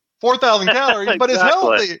fat, 4,000 calories, but it's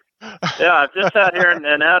healthy. Yeah, I've just sat here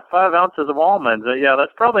and had 5 ounces of almonds.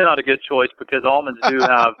 That's probably not a good choice, because almonds do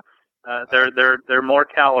have they're more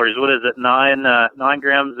calories. What is it? 9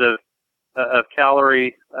 grams of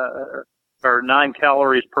calorie or 9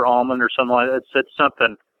 calories per almond or something like that. It's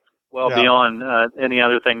something beyond any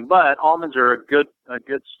other thing. But almonds are a good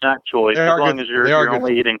snack choice as long as you're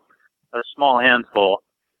only eating a small handful.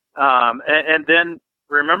 And then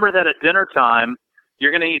remember that at dinner time,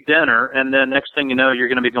 you're going to eat dinner, and then next thing you know, you're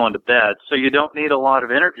going to be going to bed. So you don't need a lot of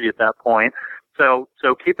energy at that point. So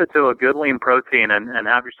keep it to a good lean protein, and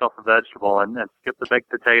have yourself a vegetable, and skip the baked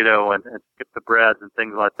potato and skip the breads and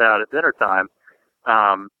things like that at dinner time.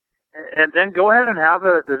 And then go ahead and have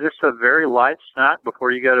just a very light snack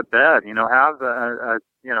before you go to bed. Have a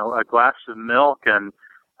glass of milk, and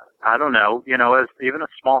I don't know, even a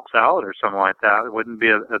small salad or something like that. It wouldn't be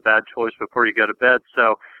a bad choice before you go to bed.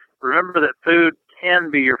 So remember that food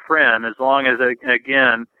can be your friend, as long as,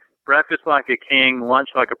 again, breakfast like a king, lunch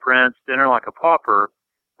like a prince, dinner like a pauper,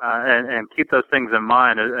 and keep those things in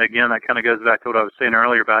mind. Again, that kind of goes back to what I was saying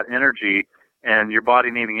earlier about energy and your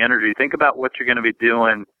body needing energy. Think about what you're going to be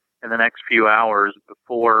doing in the next few hours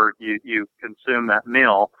before you consume that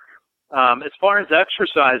meal. As far as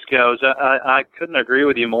exercise goes, I couldn't agree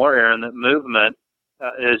with you more, Aaron, that movement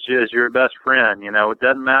is your best friend. It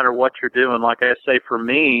doesn't matter what you're doing. Like I say, for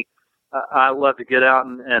me, I love to get out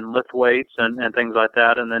and lift weights and things like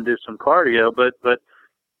that, and then do some cardio. But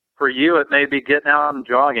for you, it may be getting out and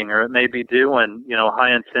jogging, or it may be doing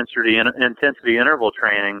high intensity interval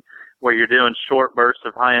training, where you're doing short bursts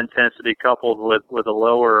of high intensity coupled with a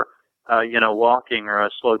lower walking or a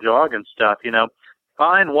slow jog and stuff.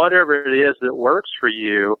 Find whatever it is that works for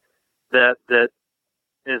you that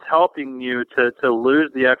is helping you to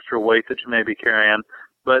lose the extra weight that you may be carrying.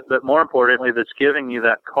 But more importantly, that's giving you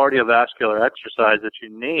that cardiovascular exercise that you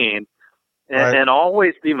need, and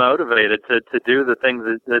always be motivated to do the things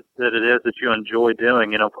that it is that you enjoy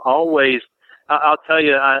doing. Always, I'll tell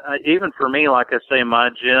you, even for me, like I say, my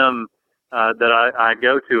gym that I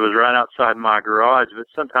go to is right outside my garage, but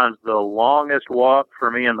sometimes the longest walk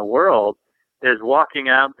for me in the world is walking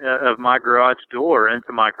out of my garage door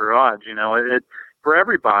into my garage. It for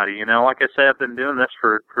everybody, like I say, I've been doing this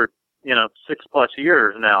for 6+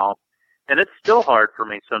 years now, and it's still hard for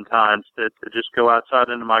me sometimes to just go outside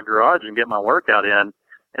into my garage and get my workout in.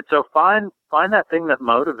 And so find that thing that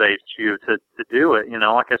motivates you to do it.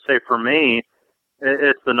 Like I say, for me,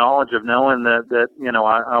 it's the knowledge of knowing that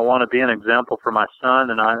I want to be an example for my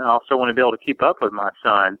son, and I also want to be able to keep up with my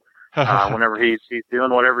son whenever he's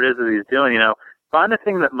doing whatever it is that he's doing. Find a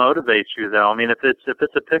thing that motivates you, though. I mean, if it's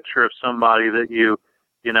a picture of somebody that you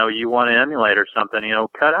want to emulate or something,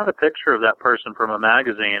 cut out a picture of that person from a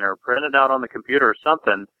magazine or print it out on the computer or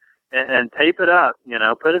something, and tape it up,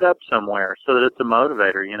 put it up somewhere so that it's a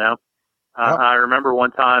motivator. I remember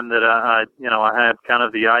one time that I had kind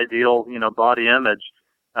of the ideal, body image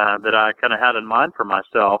that I kind of had in mind for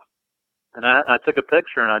myself. And I took a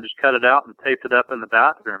picture and I just cut it out and taped it up in the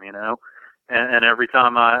bathroom, and every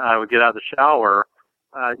time I would get out of the shower,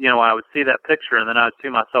 I would see that picture, and then I'd see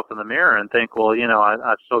myself in the mirror and think, well,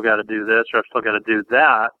 I've still got to do this, or I've still got to do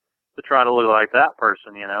that to try to look like that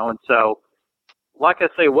person, And so, like I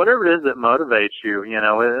say, whatever it is that motivates you,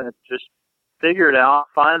 just figure it out,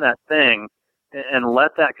 find that thing, and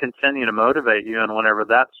let that continue to motivate you. And whenever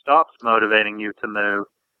that stops motivating you to move,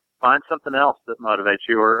 find something else that motivates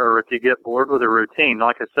you, or if you get bored with a routine,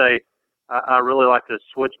 like I say, I really like to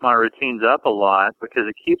switch my routines up a lot because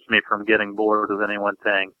it keeps me from getting bored with any one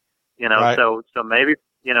thing. Right. So maybe,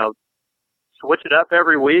 switch it up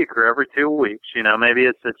every week or every 2 weeks. Maybe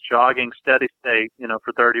it's jogging steady state,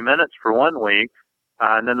 for 30 minutes for 1 week.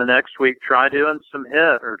 And then the next week, try doing some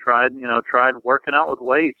HIIT or try working out with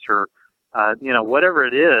weights or, whatever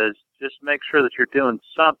it is, just make sure that you're doing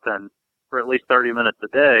something for at least 30 minutes a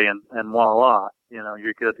day and voila,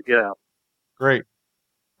 you're good to go. Great.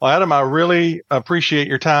 Well, Adam, I really appreciate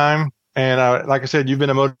your time. And like I said, you've been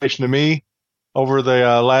a motivation to me over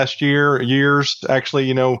the last years,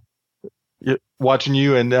 actually, watching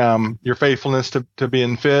you and your faithfulness to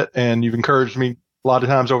being fit. And you've encouraged me a lot of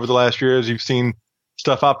times over the last year as you've seen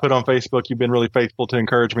stuff I put on Facebook. You've been really faithful to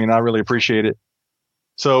encourage me, and I really appreciate it.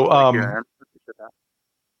 So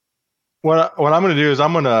what I'm going to do is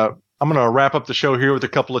I'm going to wrap up the show here with a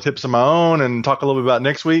couple of tips of my own and talk a little bit about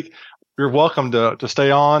next week. You're welcome to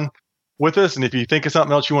stay on with us. And if you think of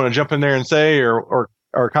something else you want to jump in there and say or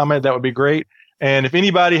comment, that would be great. And if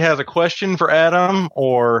anybody has a question for Adam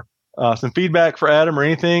or some feedback for Adam or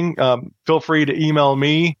anything, feel free to email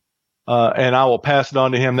me, and I will pass it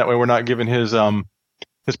on to him. That way we're not giving his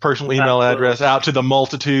personal email address out to the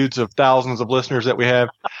multitudes of thousands of listeners that we have.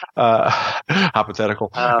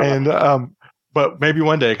 Hypothetical. But maybe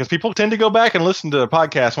one day, because people tend to go back and listen to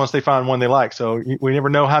podcasts once they find one they like. So we never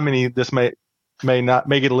know how many this may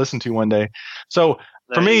get to listen to one day. So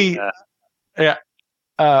for me, I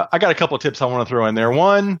got a couple of tips I want to throw in there.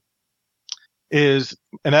 One is,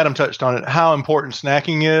 and Adam touched on it, how important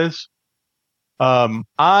snacking is.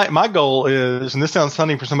 My goal is, and this sounds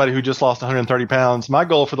funny for somebody who just lost 130 pounds, my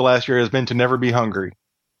goal for the last year has been to never be hungry.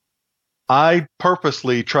 I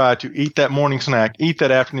purposely try to eat that morning snack, eat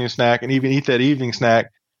that afternoon snack, and even eat that evening snack,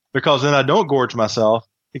 because then I don't gorge myself.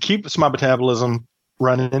 It keeps my metabolism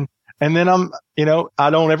running. And then I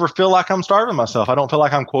don't ever feel like I'm starving myself. I don't feel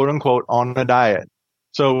like I'm quote unquote on a diet.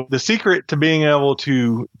 So the secret to being able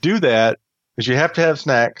to do that is you have to have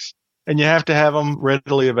snacks and you have to have them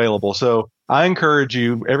readily available. So I encourage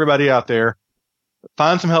you, everybody out there,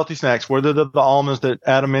 find some healthy snacks, whether they're the almonds that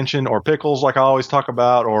Adam mentioned or pickles like I always talk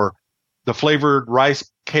about, or the flavored rice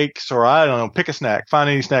cakes, or I don't know, pick a snack. Find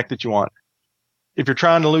any snack that you want. If you're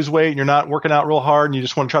trying to lose weight and you're not working out real hard and you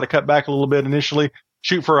just want to try to cut back a little bit initially,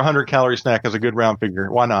 shoot for a 100-calorie snack as a good round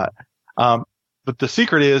figure. Why not? But the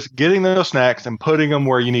secret is getting those snacks and putting them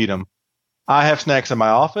where you need them. I have snacks in my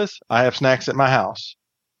office. I have snacks at my house.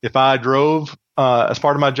 If I drove as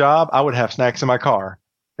part of my job, I would have snacks in my car.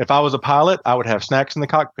 If I was a pilot, I would have snacks in the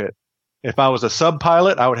cockpit. If I was a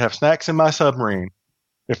sub-pilot, I would have snacks in my submarine.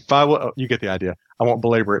 You get the idea. I won't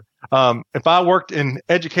belabor it. If I worked in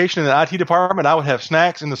education in the IT department, I would have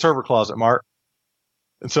snacks in the server closet, Mark.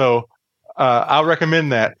 And so I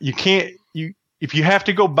recommend that. If you have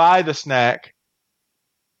to go buy the snack,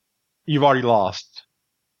 you've already lost.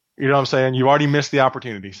 You know what I'm saying? You've already missed the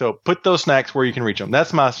opportunity. So put those snacks where you can reach them.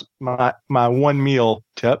 That's my one meal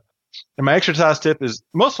tip. And my exercise tip is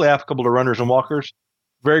mostly applicable to runners and walkers.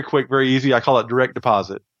 Very quick, very easy. I call it direct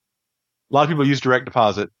deposit. A lot of people use direct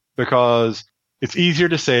deposit because it's easier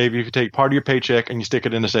to save if you take part of your paycheck and you stick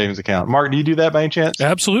it in a savings account. Mark, do you do that by any chance?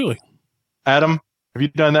 Absolutely. Adam, have you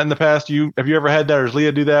done that in the past? Have you ever had that, or does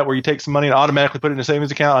Leah do that, where you take some money and automatically put it in a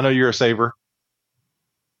savings account? I know you're a saver.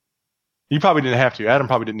 You probably didn't have to. Adam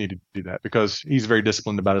probably didn't need to do that because he's very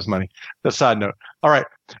disciplined about his money. That's a side note. All right.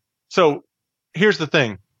 So here's the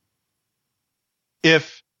thing.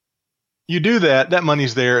 If you do that, that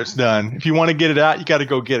money's there. It's done. If you want to get it out, you got to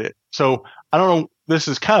go get it. So I don't know. This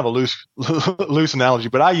is kind of a loose analogy,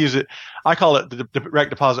 but I use it. I call it the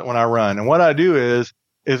direct deposit when I run. And what I do is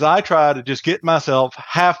I try to just get myself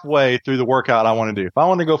halfway through the workout I want to do. If I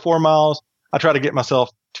want to go 4 miles, I try to get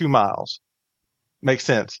myself 2 miles. Makes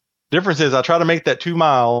sense. Difference is I try to make that 2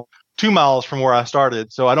 miles from where I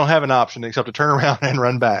started, so I don't have an option except to turn around and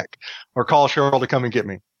run back or call Cheryl to come and get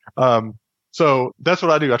me. So that's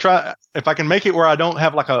what I do. I try, if I can make it where I don't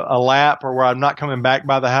have like a lap or where I'm not coming back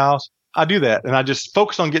by the house, I do that. And I just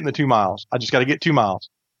focus on getting the 2 miles. I just got to get 2 miles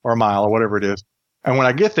or a mile or whatever it is. And when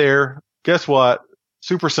I get there, guess what?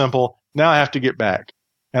 Super simple. Now I have to get back.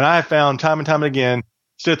 And I have found time and time again,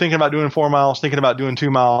 instead of thinking about doing 4 miles, thinking about doing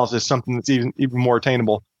 2 miles is something that's even more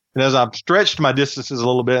attainable. And as I've stretched my distances a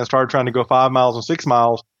little bit and started trying to go 5 miles and 6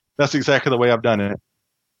 miles, that's exactly the way I've done it.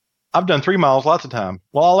 I've done 3 miles lots of times.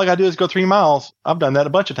 Well, all I got to do is go 3 miles. I've done that a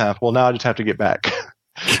bunch of times. Well, now I just have to get back.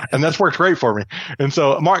 And that's worked great for me. And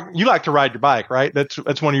so, Mark, you like to ride your bike, right? That's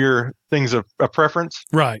one of your things of preference.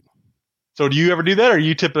 Right. So do you ever do that, or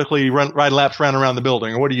you typically ride laps around the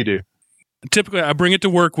building, or what do you do? typically I bring it to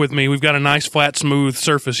work with me. We've got a nice flat, smooth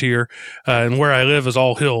surface here, and where I live is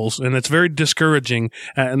all hills, and it's very discouraging.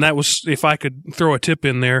 And that was, if I could throw a tip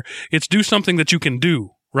in there, it's do something that you can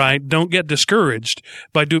do. Right? Don't get discouraged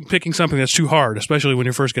by picking something that's too hard, especially when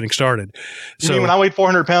you're first getting started. You mean when I weighed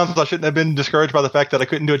 400 pounds, I shouldn't have been discouraged by the fact that I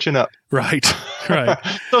couldn't do a chin-up? Right, right.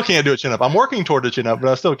 Still can't do a chin-up. I'm working toward a chin-up, but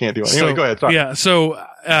I still can't do it. Anyway, go ahead. Sorry. Yeah, so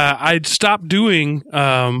I'd stopped doing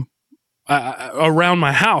around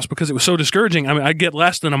my house because it was so discouraging. I mean, I'd get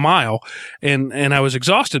less than a mile, and I was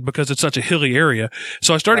exhausted because it's such a hilly area.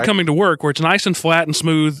 So I started coming to work where it's nice and flat and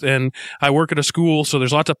smooth, and I work at a school, so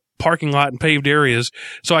there's lots of parking lot and paved areas.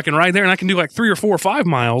 So I can ride there, and I can do like 3 or 4 or 5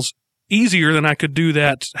 miles easier than I could do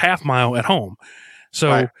that half mile at home.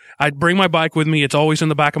 So I'd bring my bike with me. It's always in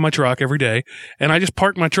the back of my truck every day, and I just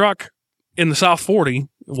park my truck in the South 40,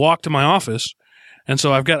 walk to my office. And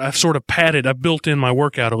so I've built in my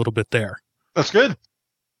workout a little bit there. That's good.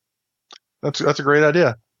 That's a great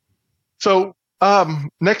idea. So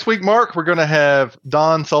next week, Mark, we're going to have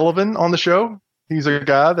Don Sullivan on the show. He's a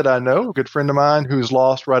guy that I know, a good friend of mine who's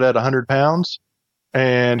lost right at 100 pounds.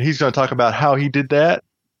 And he's going to talk about how he did that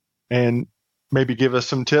and maybe give us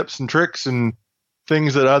some tips and tricks and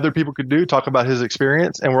things that other people could do, talk about his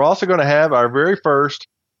experience. And we're also going to have our very first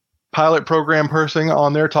pilot program person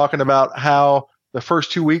on there talking about how the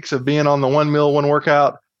first 2 weeks of being on the 1 meal, 1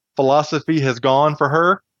 workout philosophy has gone for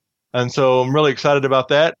her. And so I'm really excited about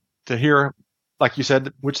that, to hear, like you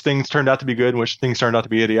said, which things turned out to be good and which things turned out to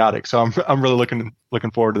be idiotic. So I'm really looking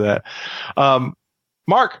forward to that.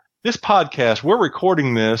 Mark, this podcast, we're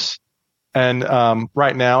recording this and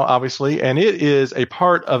right now, obviously, and it is a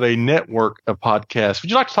part of a network of podcasts.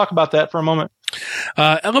 Would you like to talk about that for a moment?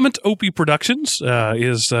 Element OP Productions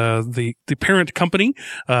is the parent company.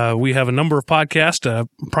 We have a number of podcasts,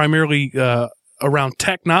 primarily around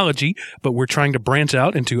technology, but we're trying to branch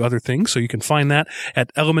out into other things. So you can find that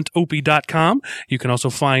at elementop.com. You can also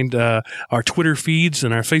find our Twitter feeds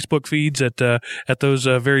and our Facebook feeds at those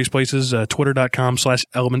various places,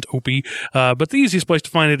 twitter.com/elementop. But the easiest place to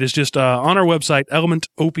find it is just on our website,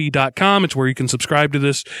 elementop.com. It's where you can subscribe to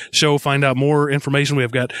this show, find out more information. We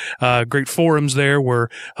have got great forums there where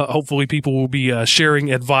hopefully people will be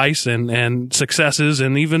sharing advice and successes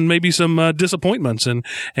and even maybe some disappointments and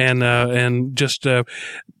just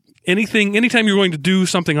anytime you're going to do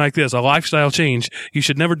something like this, a lifestyle change, you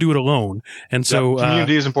should never do it alone. And so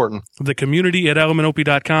community is important. The community at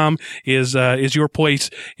elementop.com is your place.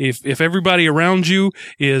 If everybody around you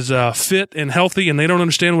is fit and healthy and they don't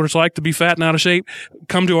understand what it's like to be fat and out of shape,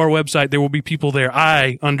 come to our website. There will be people there.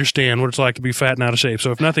 I understand what it's like to be fat and out of shape.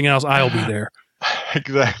 So if nothing else, I'll be there.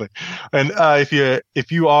 Exactly. And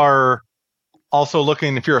if you are also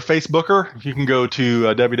looking, if you're a Facebooker, you can go to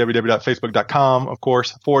www.facebook.com, of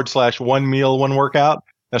course, /1 meal, 1 workout.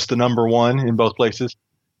 That's the number 1 in both places.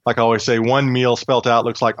 Like I always say, 1 meal spelt out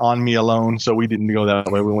looks like on me alone. So we didn't go that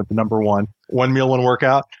way. We went to number 1, 1 meal, 1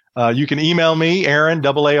 workout. You can email me, Aaron,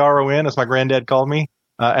 AARON, as my granddad called me,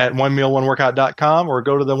 at 1meal1workout.com, or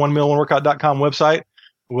go to the 1meal1workout.com website.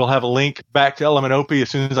 We'll have a link back to Element OP as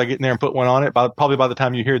soon as I get in there and put one on it. Probably by the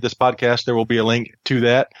time you hear this podcast, there will be a link to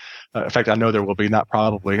that. In fact, I know there will be, not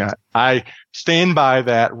probably. I stand by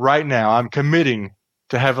that right now. I'm committing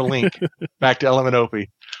to have a link back to Element OP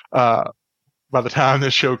by the time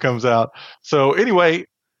this show comes out. So anyway,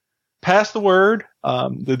 pass the word.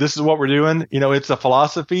 This is what we're doing. It's a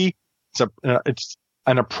philosophy. It's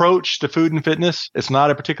an approach to food and fitness. It's not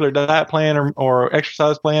a particular diet plan or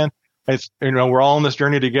exercise plan. It's, we're all on this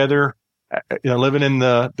journey together, living in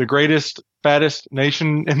the greatest, fattest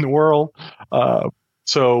nation in the world.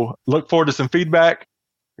 So look forward to some feedback.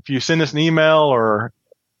 If you send us an email or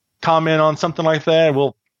comment on something like that,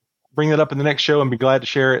 we'll bring it up in the next show and be glad to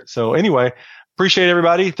share it. So anyway, appreciate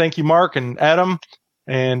everybody. Thank you, Mark and Adam,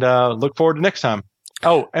 and look forward to next time.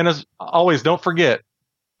 Oh, and as always, don't forget,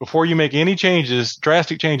 before you make any changes,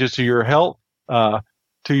 drastic changes to your health,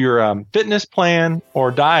 to your fitness plan or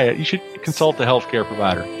diet, you should consult a healthcare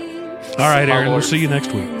provider. All right, Aaron. We'll see you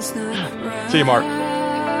next week. See you, Mark.